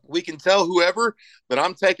 We can tell whoever that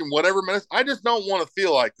I'm taking whatever medicine. I just don't want to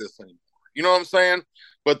feel like this anymore. You know what I'm saying?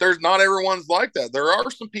 But not everyone's like that. There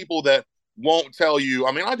are some people that won't tell you.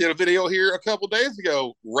 I mean, I did a video here a couple days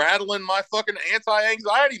ago rattling my fucking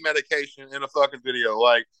anti-anxiety medication in a fucking video.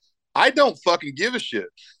 Like, I don't fucking give a shit.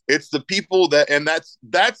 It's the people that's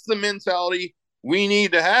the mentality we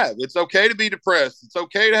need to have. It's okay to be depressed. It's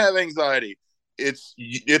okay to have anxiety. It's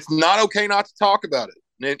not okay not to talk about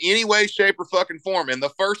it in any way, shape, or fucking form. And the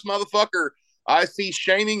first motherfucker I see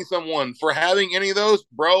shaming someone for having any of those,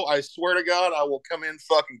 bro, I swear to God, I will come in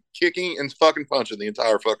fucking kicking and fucking punching the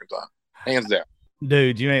entire fucking time. Hands down.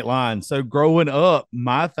 Dude, you ain't lying. So growing up,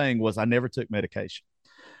 my thing was I never took medication.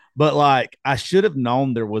 But like, I should have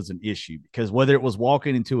known there was an issue, because whether it was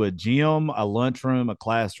walking into a gym, a lunchroom, a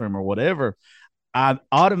classroom, or whatever, I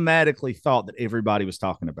automatically thought that everybody was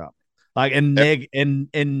talking about me. like and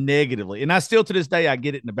negatively. And I still to this day I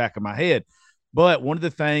get it in the back of my head. But one of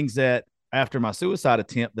the things that after my suicide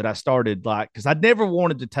attempt that I started like because I never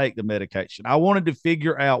wanted to take the medication. I wanted to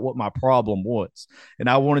figure out what my problem was, and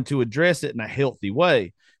I wanted to address it in a healthy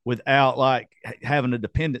way without like having a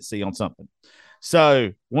dependency on something.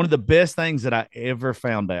 So one of the best things that I ever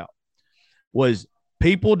found out was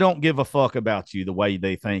people don't give a fuck about you the way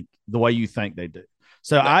you think they do.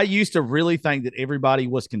 So I used to really think that everybody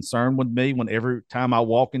was concerned with me when every time I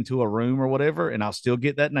walk into a room or whatever, and I'll still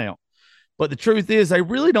get that now. But the truth is, they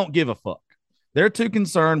really don't give a fuck. They're too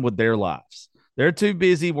concerned with their lives. They're too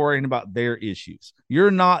busy worrying about their issues. You're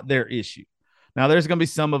not their issue. Now, there's going to be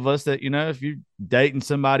some of us that, if you're dating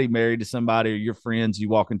somebody, married to somebody, or your friends, you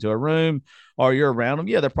walk into a room or you're around them,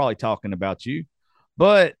 yeah, they're probably talking about you.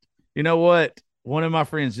 But you know what? One of my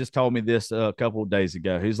friends just told me this a couple of days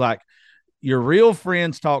ago. He's like, your real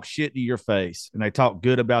friends talk shit to your face and they talk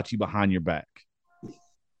good about you behind your back.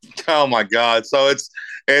 Oh my God. So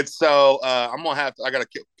I'm going to I got a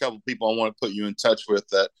couple of people I want to put you in touch with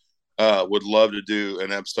that would love to do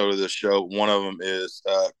an episode of this show. One of them is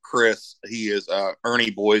Chris. He is Ernie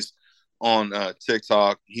Boys on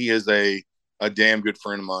TikTok. He is a damn good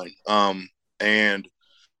friend of mine. And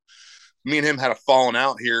me and him had a falling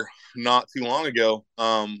out here not too long ago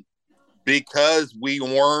because we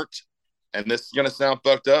weren't, and this is going to sound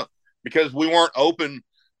fucked up, because we weren't open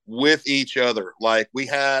with each other. Like, we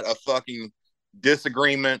had a fucking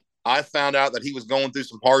disagreement. I found out that he was going through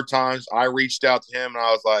some hard times. I reached out to him and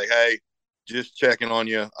I was like, hey, just checking on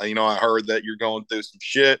you. I heard that you're going through some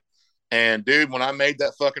shit. And dude, when I made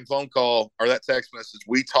that fucking phone call or that text message,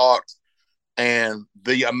 we talked, and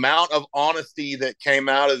the amount of honesty that came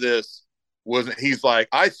out of this he's like,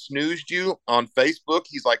 I snoozed you on Facebook.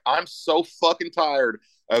 He's like, I'm so fucking tired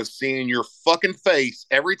of seeing your fucking face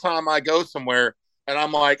every time I go somewhere. And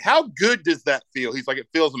I'm like, how good does that feel? He's like, it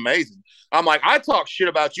feels amazing. I'm like, I talk shit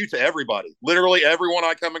about you to everybody, literally everyone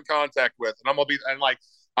I come in contact with. And I'm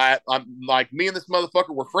like, me and this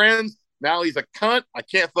motherfucker were friends. Now he's a cunt. I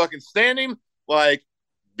can't fucking stand him. Like,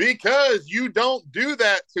 because you don't do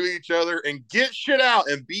that to each other and get shit out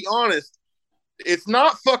and be honest, it's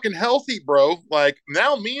not fucking healthy, bro. Like,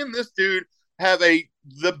 now me and this dude have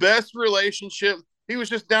the best relationship. He was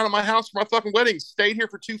just down at my house for my fucking wedding. Stayed here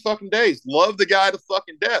for 2 fucking days. Love the guy to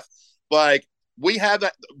fucking death. Like, we had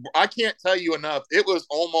that. I can't tell you enough. It was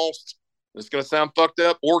almost, it's going to sound fucked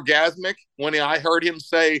up, orgasmic when I heard him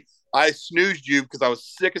say, I snoozed you because I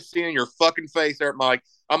was sick of seeing your fucking face there. I'm like,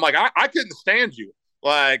 I couldn't stand you.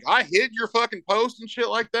 Like, I hid your fucking post and shit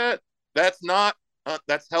like that. That's not,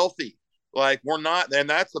 that's healthy. Like, we're not. And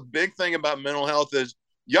that's a big thing about mental health is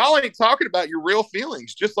y'all ain't talking about your real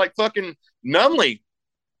feelings. Just like fucking Nunley,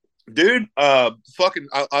 dude, fucking,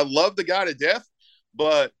 I love the guy to death,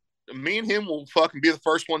 but me and him will fucking be the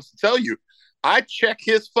first ones to tell you. I check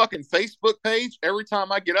his fucking Facebook page every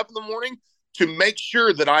time I get up in the morning to make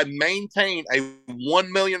sure that I maintain a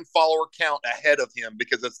 1 million follower count ahead of him,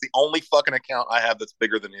 because it's the only fucking account I have that's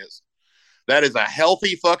bigger than his. That is a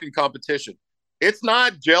healthy fucking competition. It's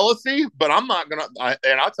not jealousy, but I'm not going to,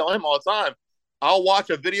 and I tell him all the time, I'll watch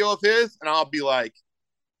a video of his and I'll be like,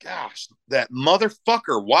 gosh, that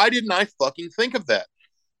motherfucker, why didn't I fucking think of that?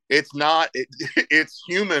 It's not, it's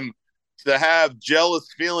human to have jealous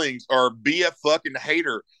feelings or be a fucking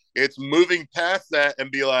hater. It's moving past that and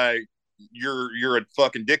be like, you're a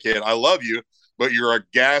fucking dickhead. I love you, but you're a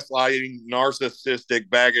gaslighting, narcissistic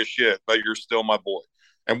bag of shit, but you're still my boy.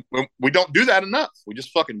 And we don't do that enough. We just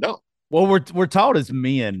fucking don't. Well, we're taught as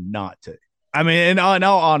men not to. I mean, in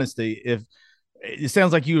all honesty, if it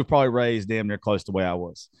sounds like you were probably raised damn near close to the way I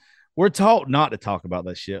was. We're taught not to talk about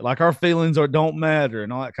that shit. Like, our feelings don't matter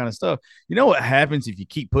and all that kind of stuff. You know what happens if you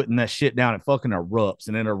keep putting that shit down? It fucking erupts,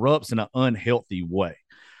 and it erupts in an unhealthy way.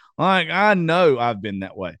 Like, I know I've been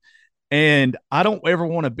that way, and I don't ever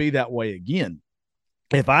want to be that way again.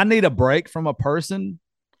 If I need a break from a person,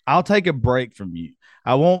 I'll take a break from you.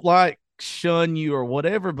 I won't like shun you or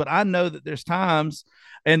whatever, but I know that there's times,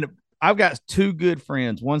 and I've got 2 good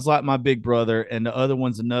friends. One's like my big brother, and the other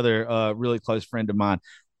one's another really close friend of mine.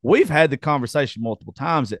 We've had the conversation multiple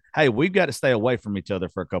times that, hey, we've got to stay away from each other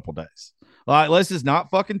for a couple days. Like, let's just not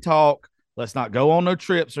fucking talk. Let's not go on no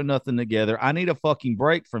trips or nothing together. I need a fucking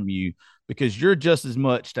break from you because you're just as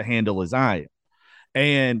much to handle as I am.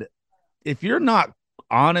 And if you're not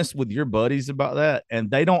honest with your buddies about that and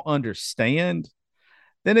they don't understand,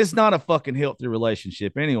 then it's not a fucking healthy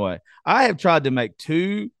relationship anyway. I've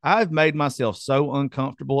made myself so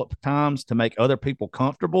uncomfortable at times to make other people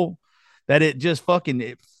comfortable that it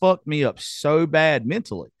fucked me up so bad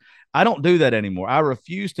mentally. I don't do that anymore. I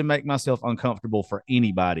refuse to make myself uncomfortable for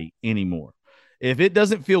anybody anymore. If it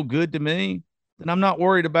doesn't feel good to me, then I'm not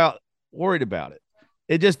worried about it.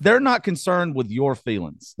 It just, they're not concerned with your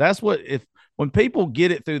feelings. That's what, if when people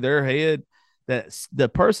get it through their head that the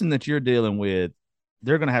person that you're dealing with,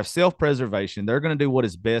 they're going to have self-preservation. They're going to do what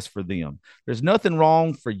is best for them. There's nothing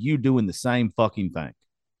wrong for you doing the same fucking thing.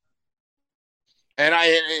 And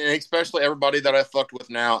especially everybody that I fucked with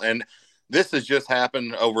now, and this has just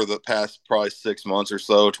happened over the past probably 6 months or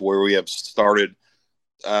so, to where we have started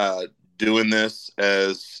doing this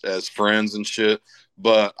as friends and shit.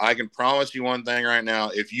 But I can promise you one thing right now: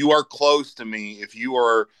 if you are close to me, if you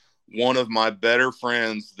are one of my better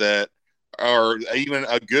friends that or even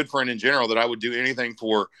a good friend in general that I would do anything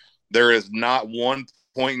for, there is not one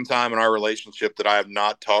point in time in our relationship that I have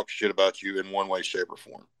not talked shit about you in one way, shape, or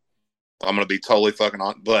form. I'm going to be totally fucking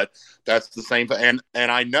on, but that's the same. And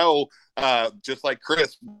I know, just like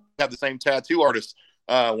Chris, we have the same tattoo artist.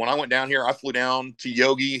 When I went down here, I flew down to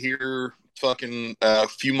Yogi here fucking a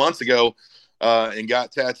few months ago and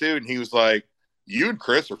got tattooed. And he was like, you and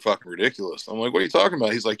Chris are fucking ridiculous. I'm like, what are you talking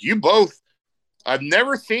about? He's like, you both. I've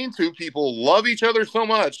never seen two people love each other so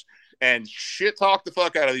much and shit talk the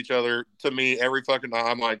fuck out of each other to me every fucking time.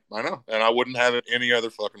 I'm like, I know. And I wouldn't have it any other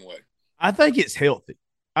fucking way. I think it's healthy.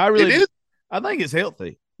 I really do. I think it's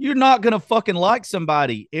healthy. You're not going to fucking like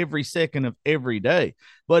somebody every second of every day.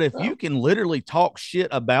 But if you can literally talk shit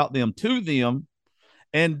about them to them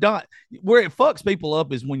and not, where it fucks people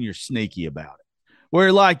up is when you're sneaky about it.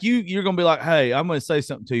 Where like you're going to be like, hey, I'm going to say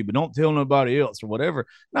something to you, but don't tell nobody else or whatever.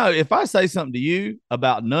 No, if I say something to you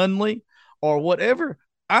about Nunley or whatever,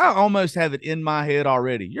 I almost have it in my head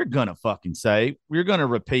already. You're going to fucking say, you're going to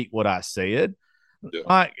repeat what I said. Yeah.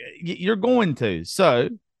 Like, you're going to. So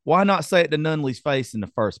why not say it to Nunley's face in the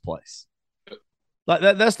first place? Like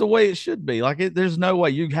that's the way it should be. Like there's no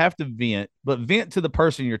way. You have to vent, but vent to the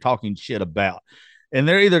person you're talking shit about. And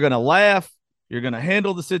they're either going to laugh, you're going to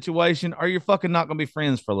handle the situation, or you're fucking not going to be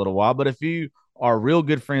friends for a little while. But if you are real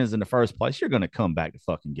good friends in the first place, you're going to come back to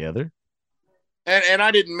fucking together. And I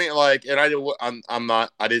didn't mean like, and I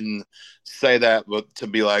didn't say that, but to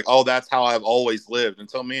be like, oh, that's how I've always lived.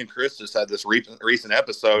 Until me and Chris just had this recent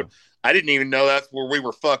episode, I didn't even know that's where we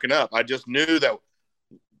were fucking up. I just knew that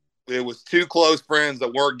it was two close friends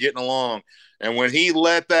that weren't getting along. And when he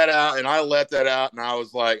let that out and I let that out, and I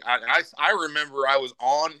was like, I remember I was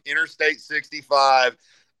on Interstate 65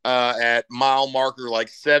 at mile marker like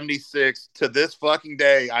 76. To this fucking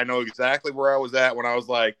day, I know exactly where I was at when I was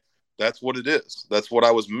like, that's what it is. That's what I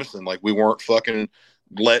was missing. Like, we weren't fucking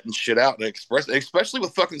letting shit out and express, especially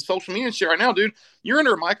with fucking social media and shit right now, dude. You're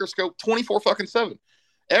under a microscope 24/7.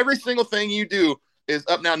 Every single thing you do is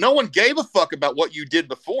up now. No one gave a fuck about what you did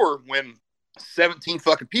before when 17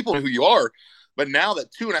 fucking people know who you are. But now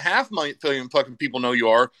that 2.5 million fucking people know you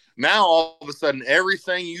are, now all of a sudden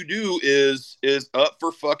everything you do is up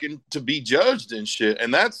for fucking to be judged and shit.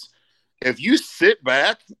 And that's, if you sit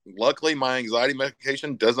back, luckily my anxiety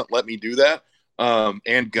medication doesn't let me do that.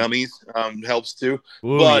 And gummies helps too.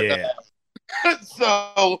 Ooh, but yeah.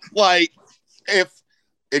 So like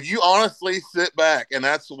if you honestly sit back, and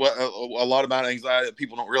that's what a lot about anxiety that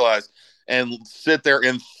people don't realize, and sit there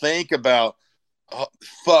and think about, oh,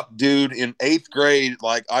 fuck, dude, in 8th grade,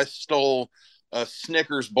 like I stole a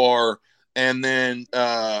Snickers bar and then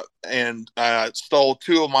stole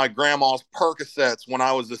 2 of my grandma's Percocets when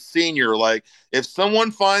I was a senior. Like, if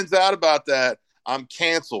someone finds out about that, I'm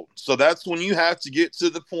canceled. So that's when you have to get to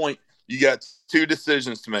the point. You got 2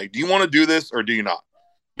 decisions to make. Do you want to do this or do you not?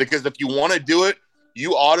 Because if you want to do it,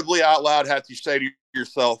 you audibly out loud have to say to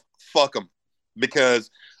yourself, fuck them. Because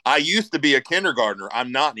I used to be a kindergartner.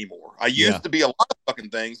 I'm not anymore. I used to be a lot of fucking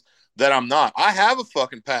things that I'm not. I have a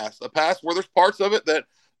fucking past. A past where there's parts of it that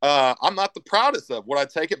I'm not the proudest of. Would I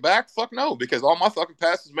take it back? Fuck no. Because all my fucking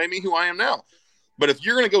past has made me who I am now. But if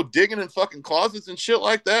you're going to go digging in fucking closets and shit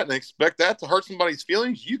like that and expect that to hurt somebody's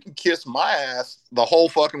feelings, you can kiss my ass the whole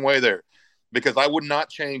fucking way there. Because I would not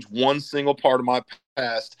change one single part of my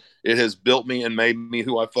past. It has built me and made me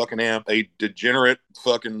who I fucking am, a degenerate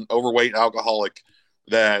fucking overweight alcoholic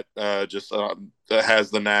that just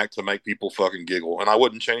has the knack to make people fucking giggle. And I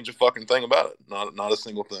wouldn't change a fucking thing about it. Not a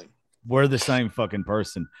single thing. We're the same fucking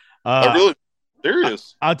person. I really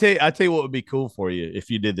serious. I'll tell you what would be cool for you if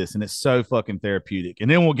you did this, and it's so fucking therapeutic.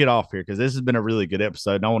 And then we'll get off here because this has been a really good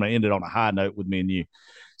episode, and I want to end it on a high note with me and you.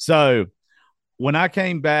 So when I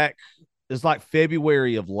came back, it's like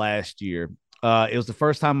February of last year. It was the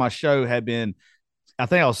first time my show had been I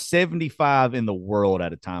think I was 75 in the world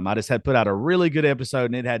at a time. I just had put out a really good episode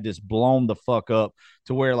and it had just blown the fuck up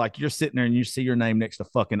to where like you're sitting there and you see your name next to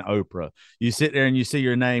fucking Oprah. You sit there and you see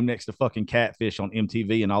your name next to fucking Catfish on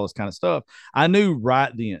MTV and all this kind of stuff. I knew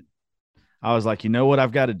right then. I was like, you know what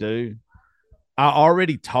I've got to do? I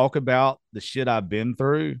already talk about the shit I've been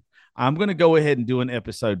through. I'm going to go ahead and do an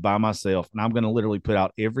episode by myself, and I'm going to literally put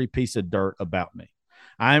out every piece of dirt about me.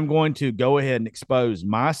 I'm going to go ahead and expose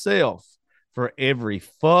myself for every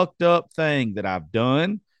fucked up thing that I've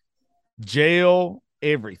done, jail,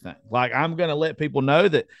 everything. Like, I'm going to let people know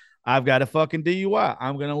that I've got a fucking DUI.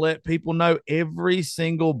 I'm going to let people know every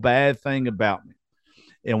single bad thing about me.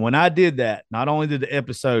 And when I did that, not only did the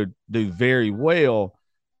episode do very well,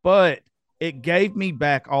 but it gave me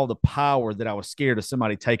back all the power that I was scared of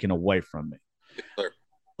somebody taking away from me. Sure.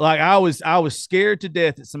 Like I was scared to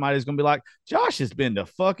death that somebody's going to be like, Josh has been to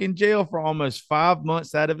fucking jail for almost 5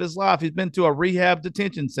 months out of his life. He's been to a rehab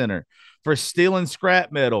detention center for stealing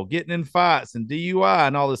scrap metal, getting in fights and DUI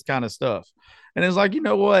and all this kind of stuff. And it's like, you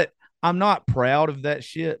know what? I'm not proud of that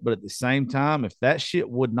shit. But at the same time, if that shit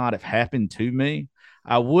would not have happened to me,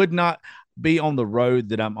 I would not be on the road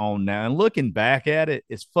that I'm on now. And looking back at it,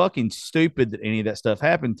 it's fucking stupid that any of that stuff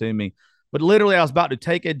happened to me. But literally, I was about to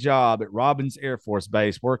take a job at Robins Air Force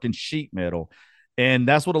Base working sheet metal. And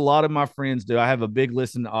that's what a lot of my friends do. I have a big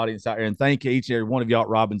listening audience out here. And thank you, each and every one of y'all at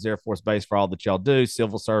Robins Air Force Base for all that y'all do,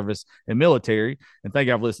 civil service and military. And thank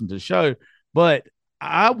you, I've listened to the show. But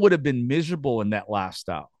I would have been miserable in that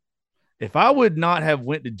lifestyle. If I would not have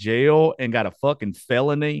went to jail and got a fucking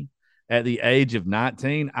felony at the age of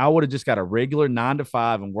 19, I would have just got a regular 9 to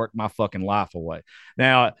 5 and worked my fucking life away.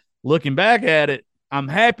 Now, looking back at it, I'm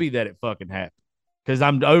happy that it fucking happened because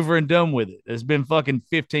I'm over and done with it. It's been fucking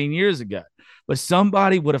 15 years ago. But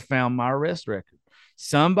somebody would have found my arrest record.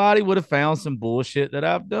 Somebody would have found some bullshit that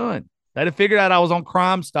I've done. They'd have figured out I was on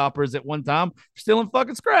Crime Stoppers at one time stealing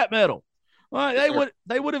fucking scrap metal. Well,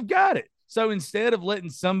 they would have got it. So instead of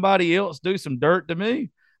letting somebody else do some dirt to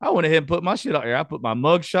me, I went ahead and put my shit out there. I put my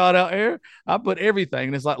mug shot out there. I put everything.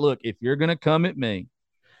 And it's like, look, if you're going to come at me,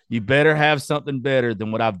 you better have something better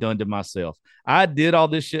than what I've done to myself. I did all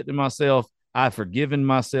this shit to myself. I've forgiven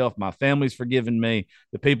myself. My family's forgiven me.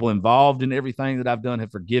 The people involved in everything that I've done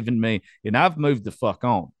have forgiven me. And I've moved the fuck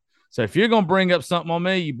on. So if you're going to bring up something on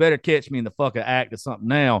me, you better catch me in the fucking act of something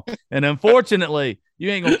now. And unfortunately, you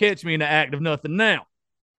ain't going to catch me in the act of nothing now.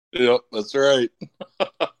 Yep, that's right.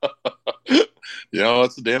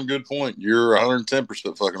 That's a damn good point. You're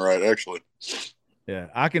 110% fucking right, actually. Yeah,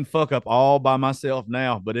 I can fuck up all by myself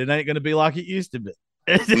now, but it ain't going to be like it used to be.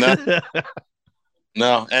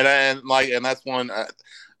 No, and that's one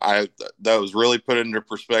I that was really put into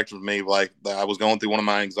perspective for me. Like I was going through one of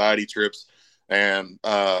my anxiety trips, and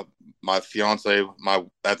my fiance,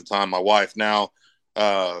 at the time my wife now,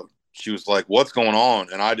 she was like, "What's going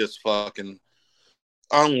on?" And I just fucking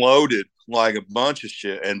unloaded like a bunch of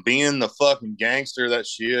shit. And being the fucking gangster that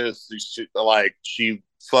she is, she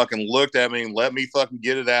fucking looked at me and let me fucking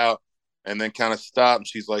get it out, and then kind of stopped. And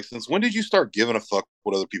she's like, "Since when did you start giving a fuck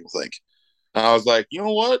what other people think?" And I was like, you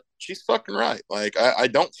know what? She's fucking right. Like, I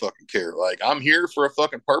don't fucking care. Like, I'm here for a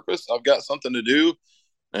fucking purpose. I've got something to do,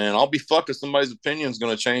 and I'll be fucked if somebody's opinion is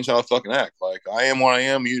going to change how I fucking act. Like, I am what I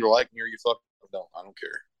am. You either like me or you fucking don't. I don't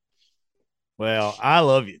care. Well, I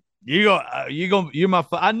love you. You're my.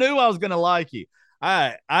 I knew I was going to like you.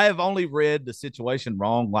 I have only read the situation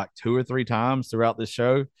wrong like 2 or 3 times throughout this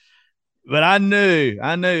show, but I knew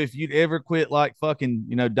if you'd ever quit like fucking,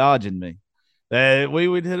 dodging me, that we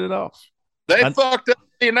would hit it off. They fucked up,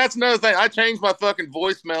 and that's another thing. I changed my fucking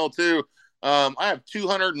voicemail too. I have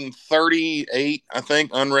 238, I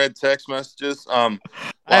think, unread text messages. I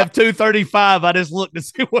have 235. I just looked to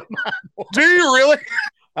see what mine was. Do you really?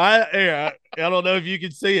 I don't know if you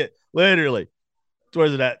can see it. Literally,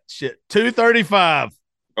 where's it at? Shit, 235.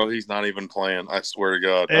 Oh, he's not even playing. I swear to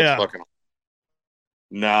God, that's fucking.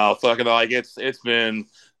 No, fucking like it's been.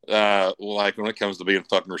 Like when it comes to being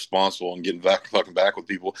fucking responsible and getting back with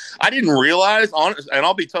people, I didn't realize and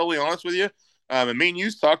I'll be totally honest with you. And me and you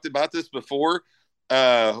talked about this before.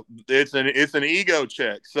 It's an ego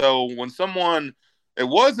check. So when someone, it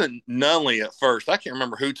wasn't Nunley at first. I can't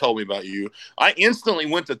remember who told me about you. I instantly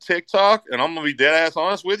went to TikTok, and I'm gonna be dead ass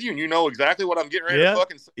honest with you, and you know exactly what I'm getting ready to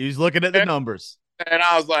fucking say. He's looking at the numbers, and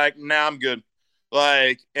I was like, "Nah, I'm good."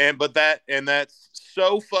 That's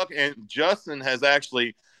so fucking. And Justin has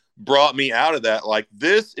actually brought me out of that. Like,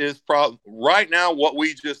 this is right now what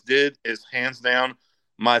we just did is hands down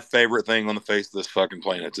my favorite thing on the face of this fucking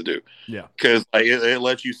planet to do. Yeah, because it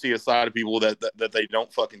lets you see a side of people that they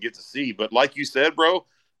don't fucking get to see. But like you said, bro,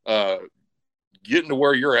 getting to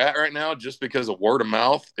where you're at right now just because of word of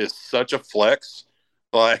mouth is such a flex.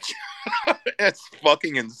 Like, it's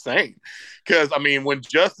fucking insane. Because, I mean, when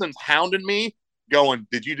Justin's hounding me, going,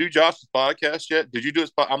 did you do Josh's podcast yet? Did you do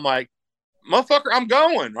his podcast? I'm like, motherfucker, I'm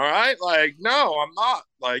going. All right. Like, no, I'm not.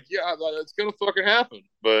 Like, yeah, it's going to fucking happen.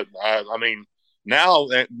 But, I mean, now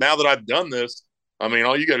that I've done this, I mean,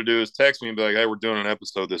 all you got to do is text me and be like, hey, we're doing an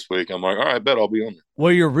episode this week. I'm like, all right, I bet I'll be on there.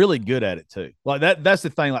 Well, you're really good at it too. Like that's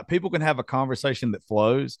the thing. Like people can have a conversation that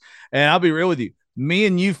flows. And I'll be real with you. Me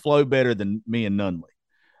and you flow better than me and Nunley.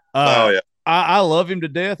 Oh, yeah. I love him to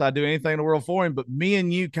death. I do anything in the world for him, but me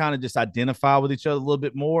and you kind of just identify with each other a little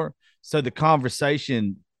bit more. So the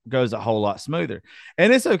conversation goes a whole lot smoother.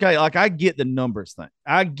 And it's okay. Like I get the numbers thing.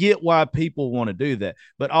 I get why people want to do that.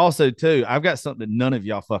 But also too, I've got something that none of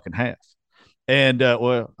y'all fucking have. And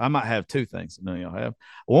well, I might have two things that none of y'all have.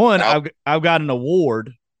 One, I've got an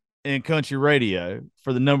award in country radio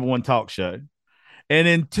for the #1 talk show. And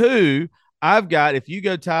then two, I've got, if you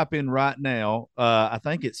go type in right now, I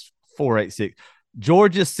think it's 486,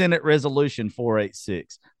 Georgia Senate Resolution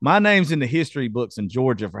 486. My name's in the history books in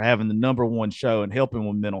Georgia for having the #1 show and helping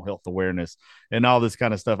with mental health awareness and all this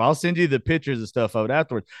kind of stuff. I'll send you the pictures and stuff of it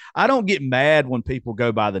afterwards. I don't get mad when people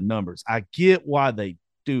go by the numbers. I get why they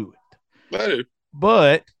do it.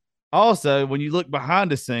 But also, when you look behind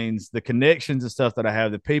the scenes, the connections and stuff that I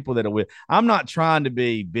have, the people that are with, I'm not trying to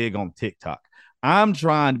be big on TikTok. I'm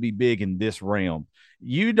trying to be big in this realm.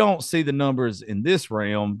 You don't see the numbers in this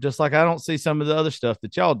realm, just like I don't see some of the other stuff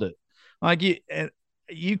that y'all do. Like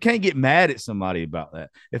you can't get mad at somebody about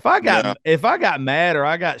that. If I got mad or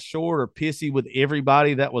I got short or pissy with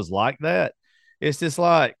everybody that was like that, it's just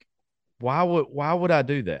like, why would I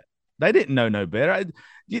do that? They didn't know no better.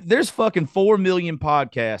 There's fucking 4 million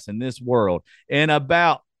podcasts in this world, and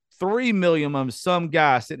about 3 million of them, some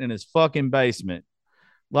guy sitting in his fucking basement.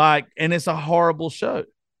 Like, and it's a horrible show.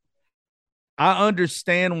 I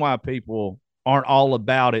understand why people aren't all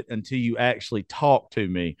about it until you actually talk to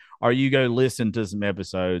me or you go listen to some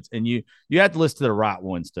episodes, and you have to listen to the right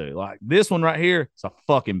ones too. Like this one right here, it's a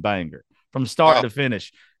fucking banger from start to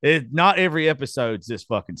finish. Not every episode's this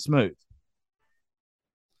fucking smooth.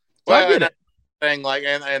 So well, I get it. Thing like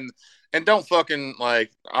and don't fucking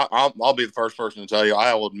like I'll be the first person to tell you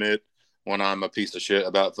I'll admit when I'm a piece of shit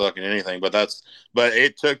about fucking anything, but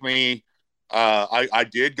it took me I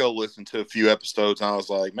did go listen to a few episodes and I was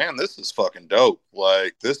like, man, this is fucking dope.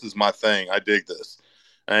 Like this is my thing. I dig this.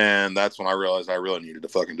 And that's when I realized I really needed to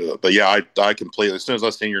fucking do it. But yeah, I completely, as soon as I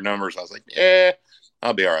seen your numbers, I was like, yeah,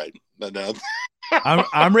 I'll be all right. But no.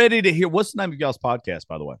 I'm ready to hear. What's the name of y'all's podcast,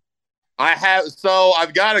 by the way?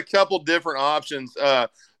 I've got a couple different options.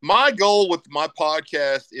 My goal with my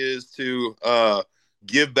podcast is to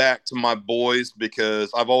give back to my boys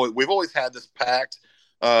because we've always had this pact.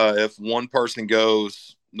 If one person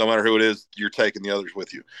goes, no matter who it is, you're taking the others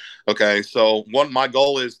with you. Okay. So my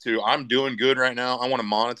goal is I'm doing good right now. I want to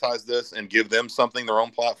monetize this and give them something, their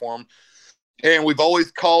own platform. And we've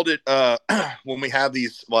always called it when we have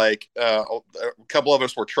these like a couple of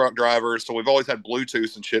us were truck drivers, so we've always had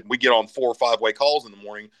Bluetooth and shit. We get on 4 or 5 way calls in the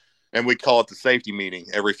morning, and we call it the safety meeting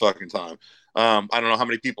every fucking time. I don't know how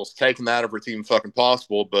many people's taken that if it's even fucking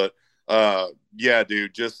possible, but yeah,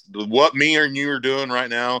 dude, just what me and you are doing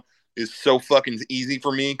right now is so fucking easy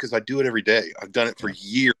for me because I do it every day. I've done it for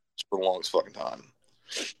years for the longest fucking time.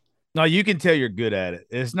 No, you can tell you're good at it.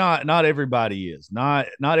 It's not everybody is. Not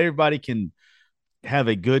everybody can have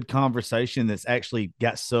a good conversation that's actually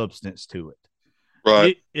got substance to it.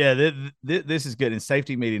 Right. This is good. And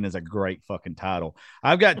safety meeting is a great fucking title.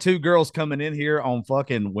 I've got 2 girls coming in here on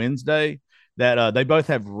fucking Wednesday that they both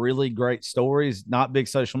have really great stories, not big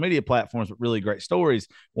social media platforms, but really great stories.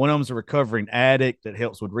 One of them's a recovering addict that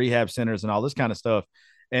helps with rehab centers and all this kind of stuff.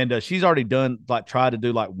 And she's already tried to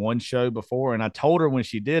do like one show before. And I told her when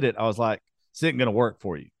she did it, I was like, this isn't going to work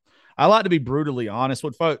for you. I like to be brutally honest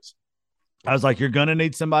with folks. I was like, you're going to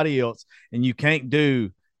need somebody else, and you can't do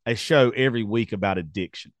a show every week about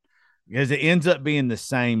addiction because it ends up being the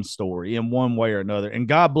same story in one way or another. And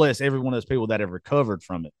God bless every one of those people that have recovered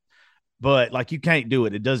from it. But like, you can't do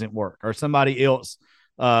it. It doesn't work. Or somebody else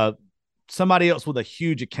with a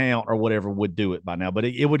huge account or whatever would do it by now, but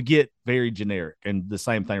it would get very generic and the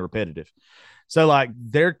same thing repetitive. So like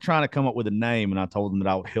they're trying to come up with a name, and I told them that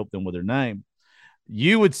I would help them with their name.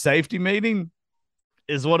 You with safety meeting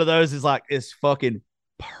is one of those is like, it's fucking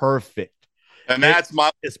perfect. And that's it's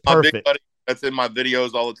my perfect. Big buddy that's in my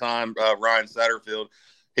videos all the time, Ryan Satterfield.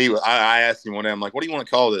 I asked him one day, I'm like, what do you want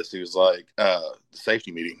to call this? He was like,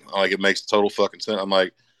 safety meeting. Like, it makes total fucking sense. I'm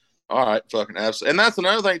like, all right, fucking absolutely. And that's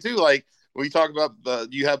another thing too. Like, we talk about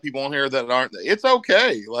you have people on here that aren't. It's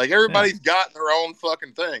okay. Like everybody's got their own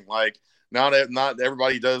fucking thing. Like not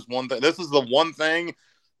everybody does one thing. This is the one thing.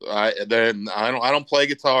 I don't play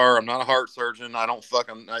guitar. I'm not a heart surgeon. I don't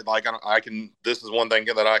fucking I can. This is one thing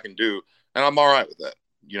that I can do, and I'm all right with that.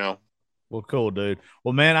 You know. Well, cool, dude.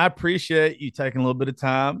 Well, man, I appreciate you taking a little bit of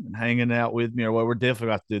time and hanging out with me. Or well, we're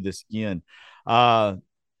definitely about to do this again.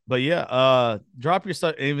 But yeah, drop your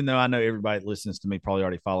even though I know everybody that listens to me probably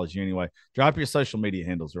already follows you anyway. Drop your social media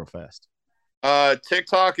handles real fast.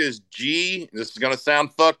 TikTok is G. This is gonna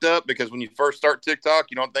sound fucked up because when you first start TikTok,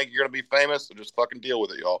 you don't think you're gonna be famous, so just fucking deal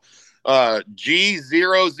with it, y'all.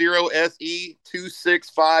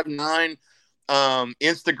 G00SE2659.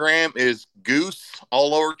 Instagram is Goose,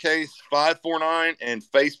 all lowercase, 549, and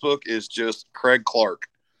Facebook is just Craig Clark.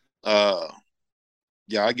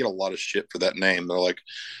 Yeah, I get a lot of shit for that name.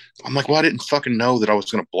 I'm like, well, I didn't fucking know that I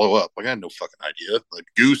was gonna blow up. Like, I had no fucking idea. Like,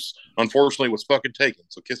 Goose, unfortunately, was fucking taken,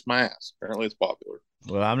 so kiss my ass. Apparently, it's popular.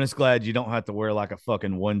 Well, I'm just glad you don't have to wear like a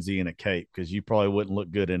fucking onesie and a cape because you probably wouldn't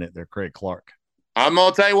look good in it. They're Craig Clark. I'm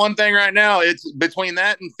gonna tell you one thing right now. It's between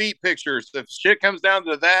that and feet pictures. If shit comes down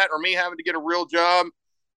to that, or me having to get a real job,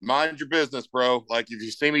 mind your business, bro. Like if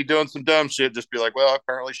you see me doing some dumb shit, just be like, well,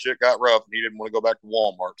 apparently shit got rough, and he didn't want to go back to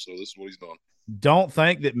Walmart, so this is what he's doing. Don't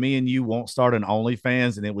think that me and you won't start an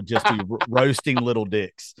OnlyFans and it would just be roasting little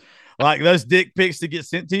dicks. Like those dick pics that get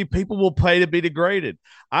sent to you, people will pay to be degraded.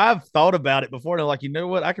 I've thought about it before. And they're like, you know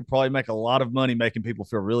what? I could probably make a lot of money making people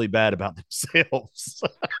feel really bad about themselves.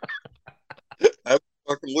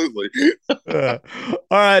 Absolutely. All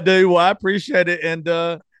right, dude. Well, I appreciate it. And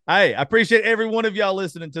hey, I appreciate every one of y'all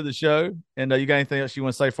listening to the show. And you got anything else you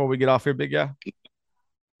want to say before we get off here, big guy?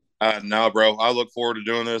 No, bro. I look forward to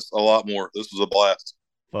doing this a lot more. This was a blast.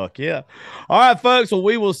 Fuck yeah. All right, folks. Well,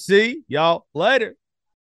 we will see y'all later.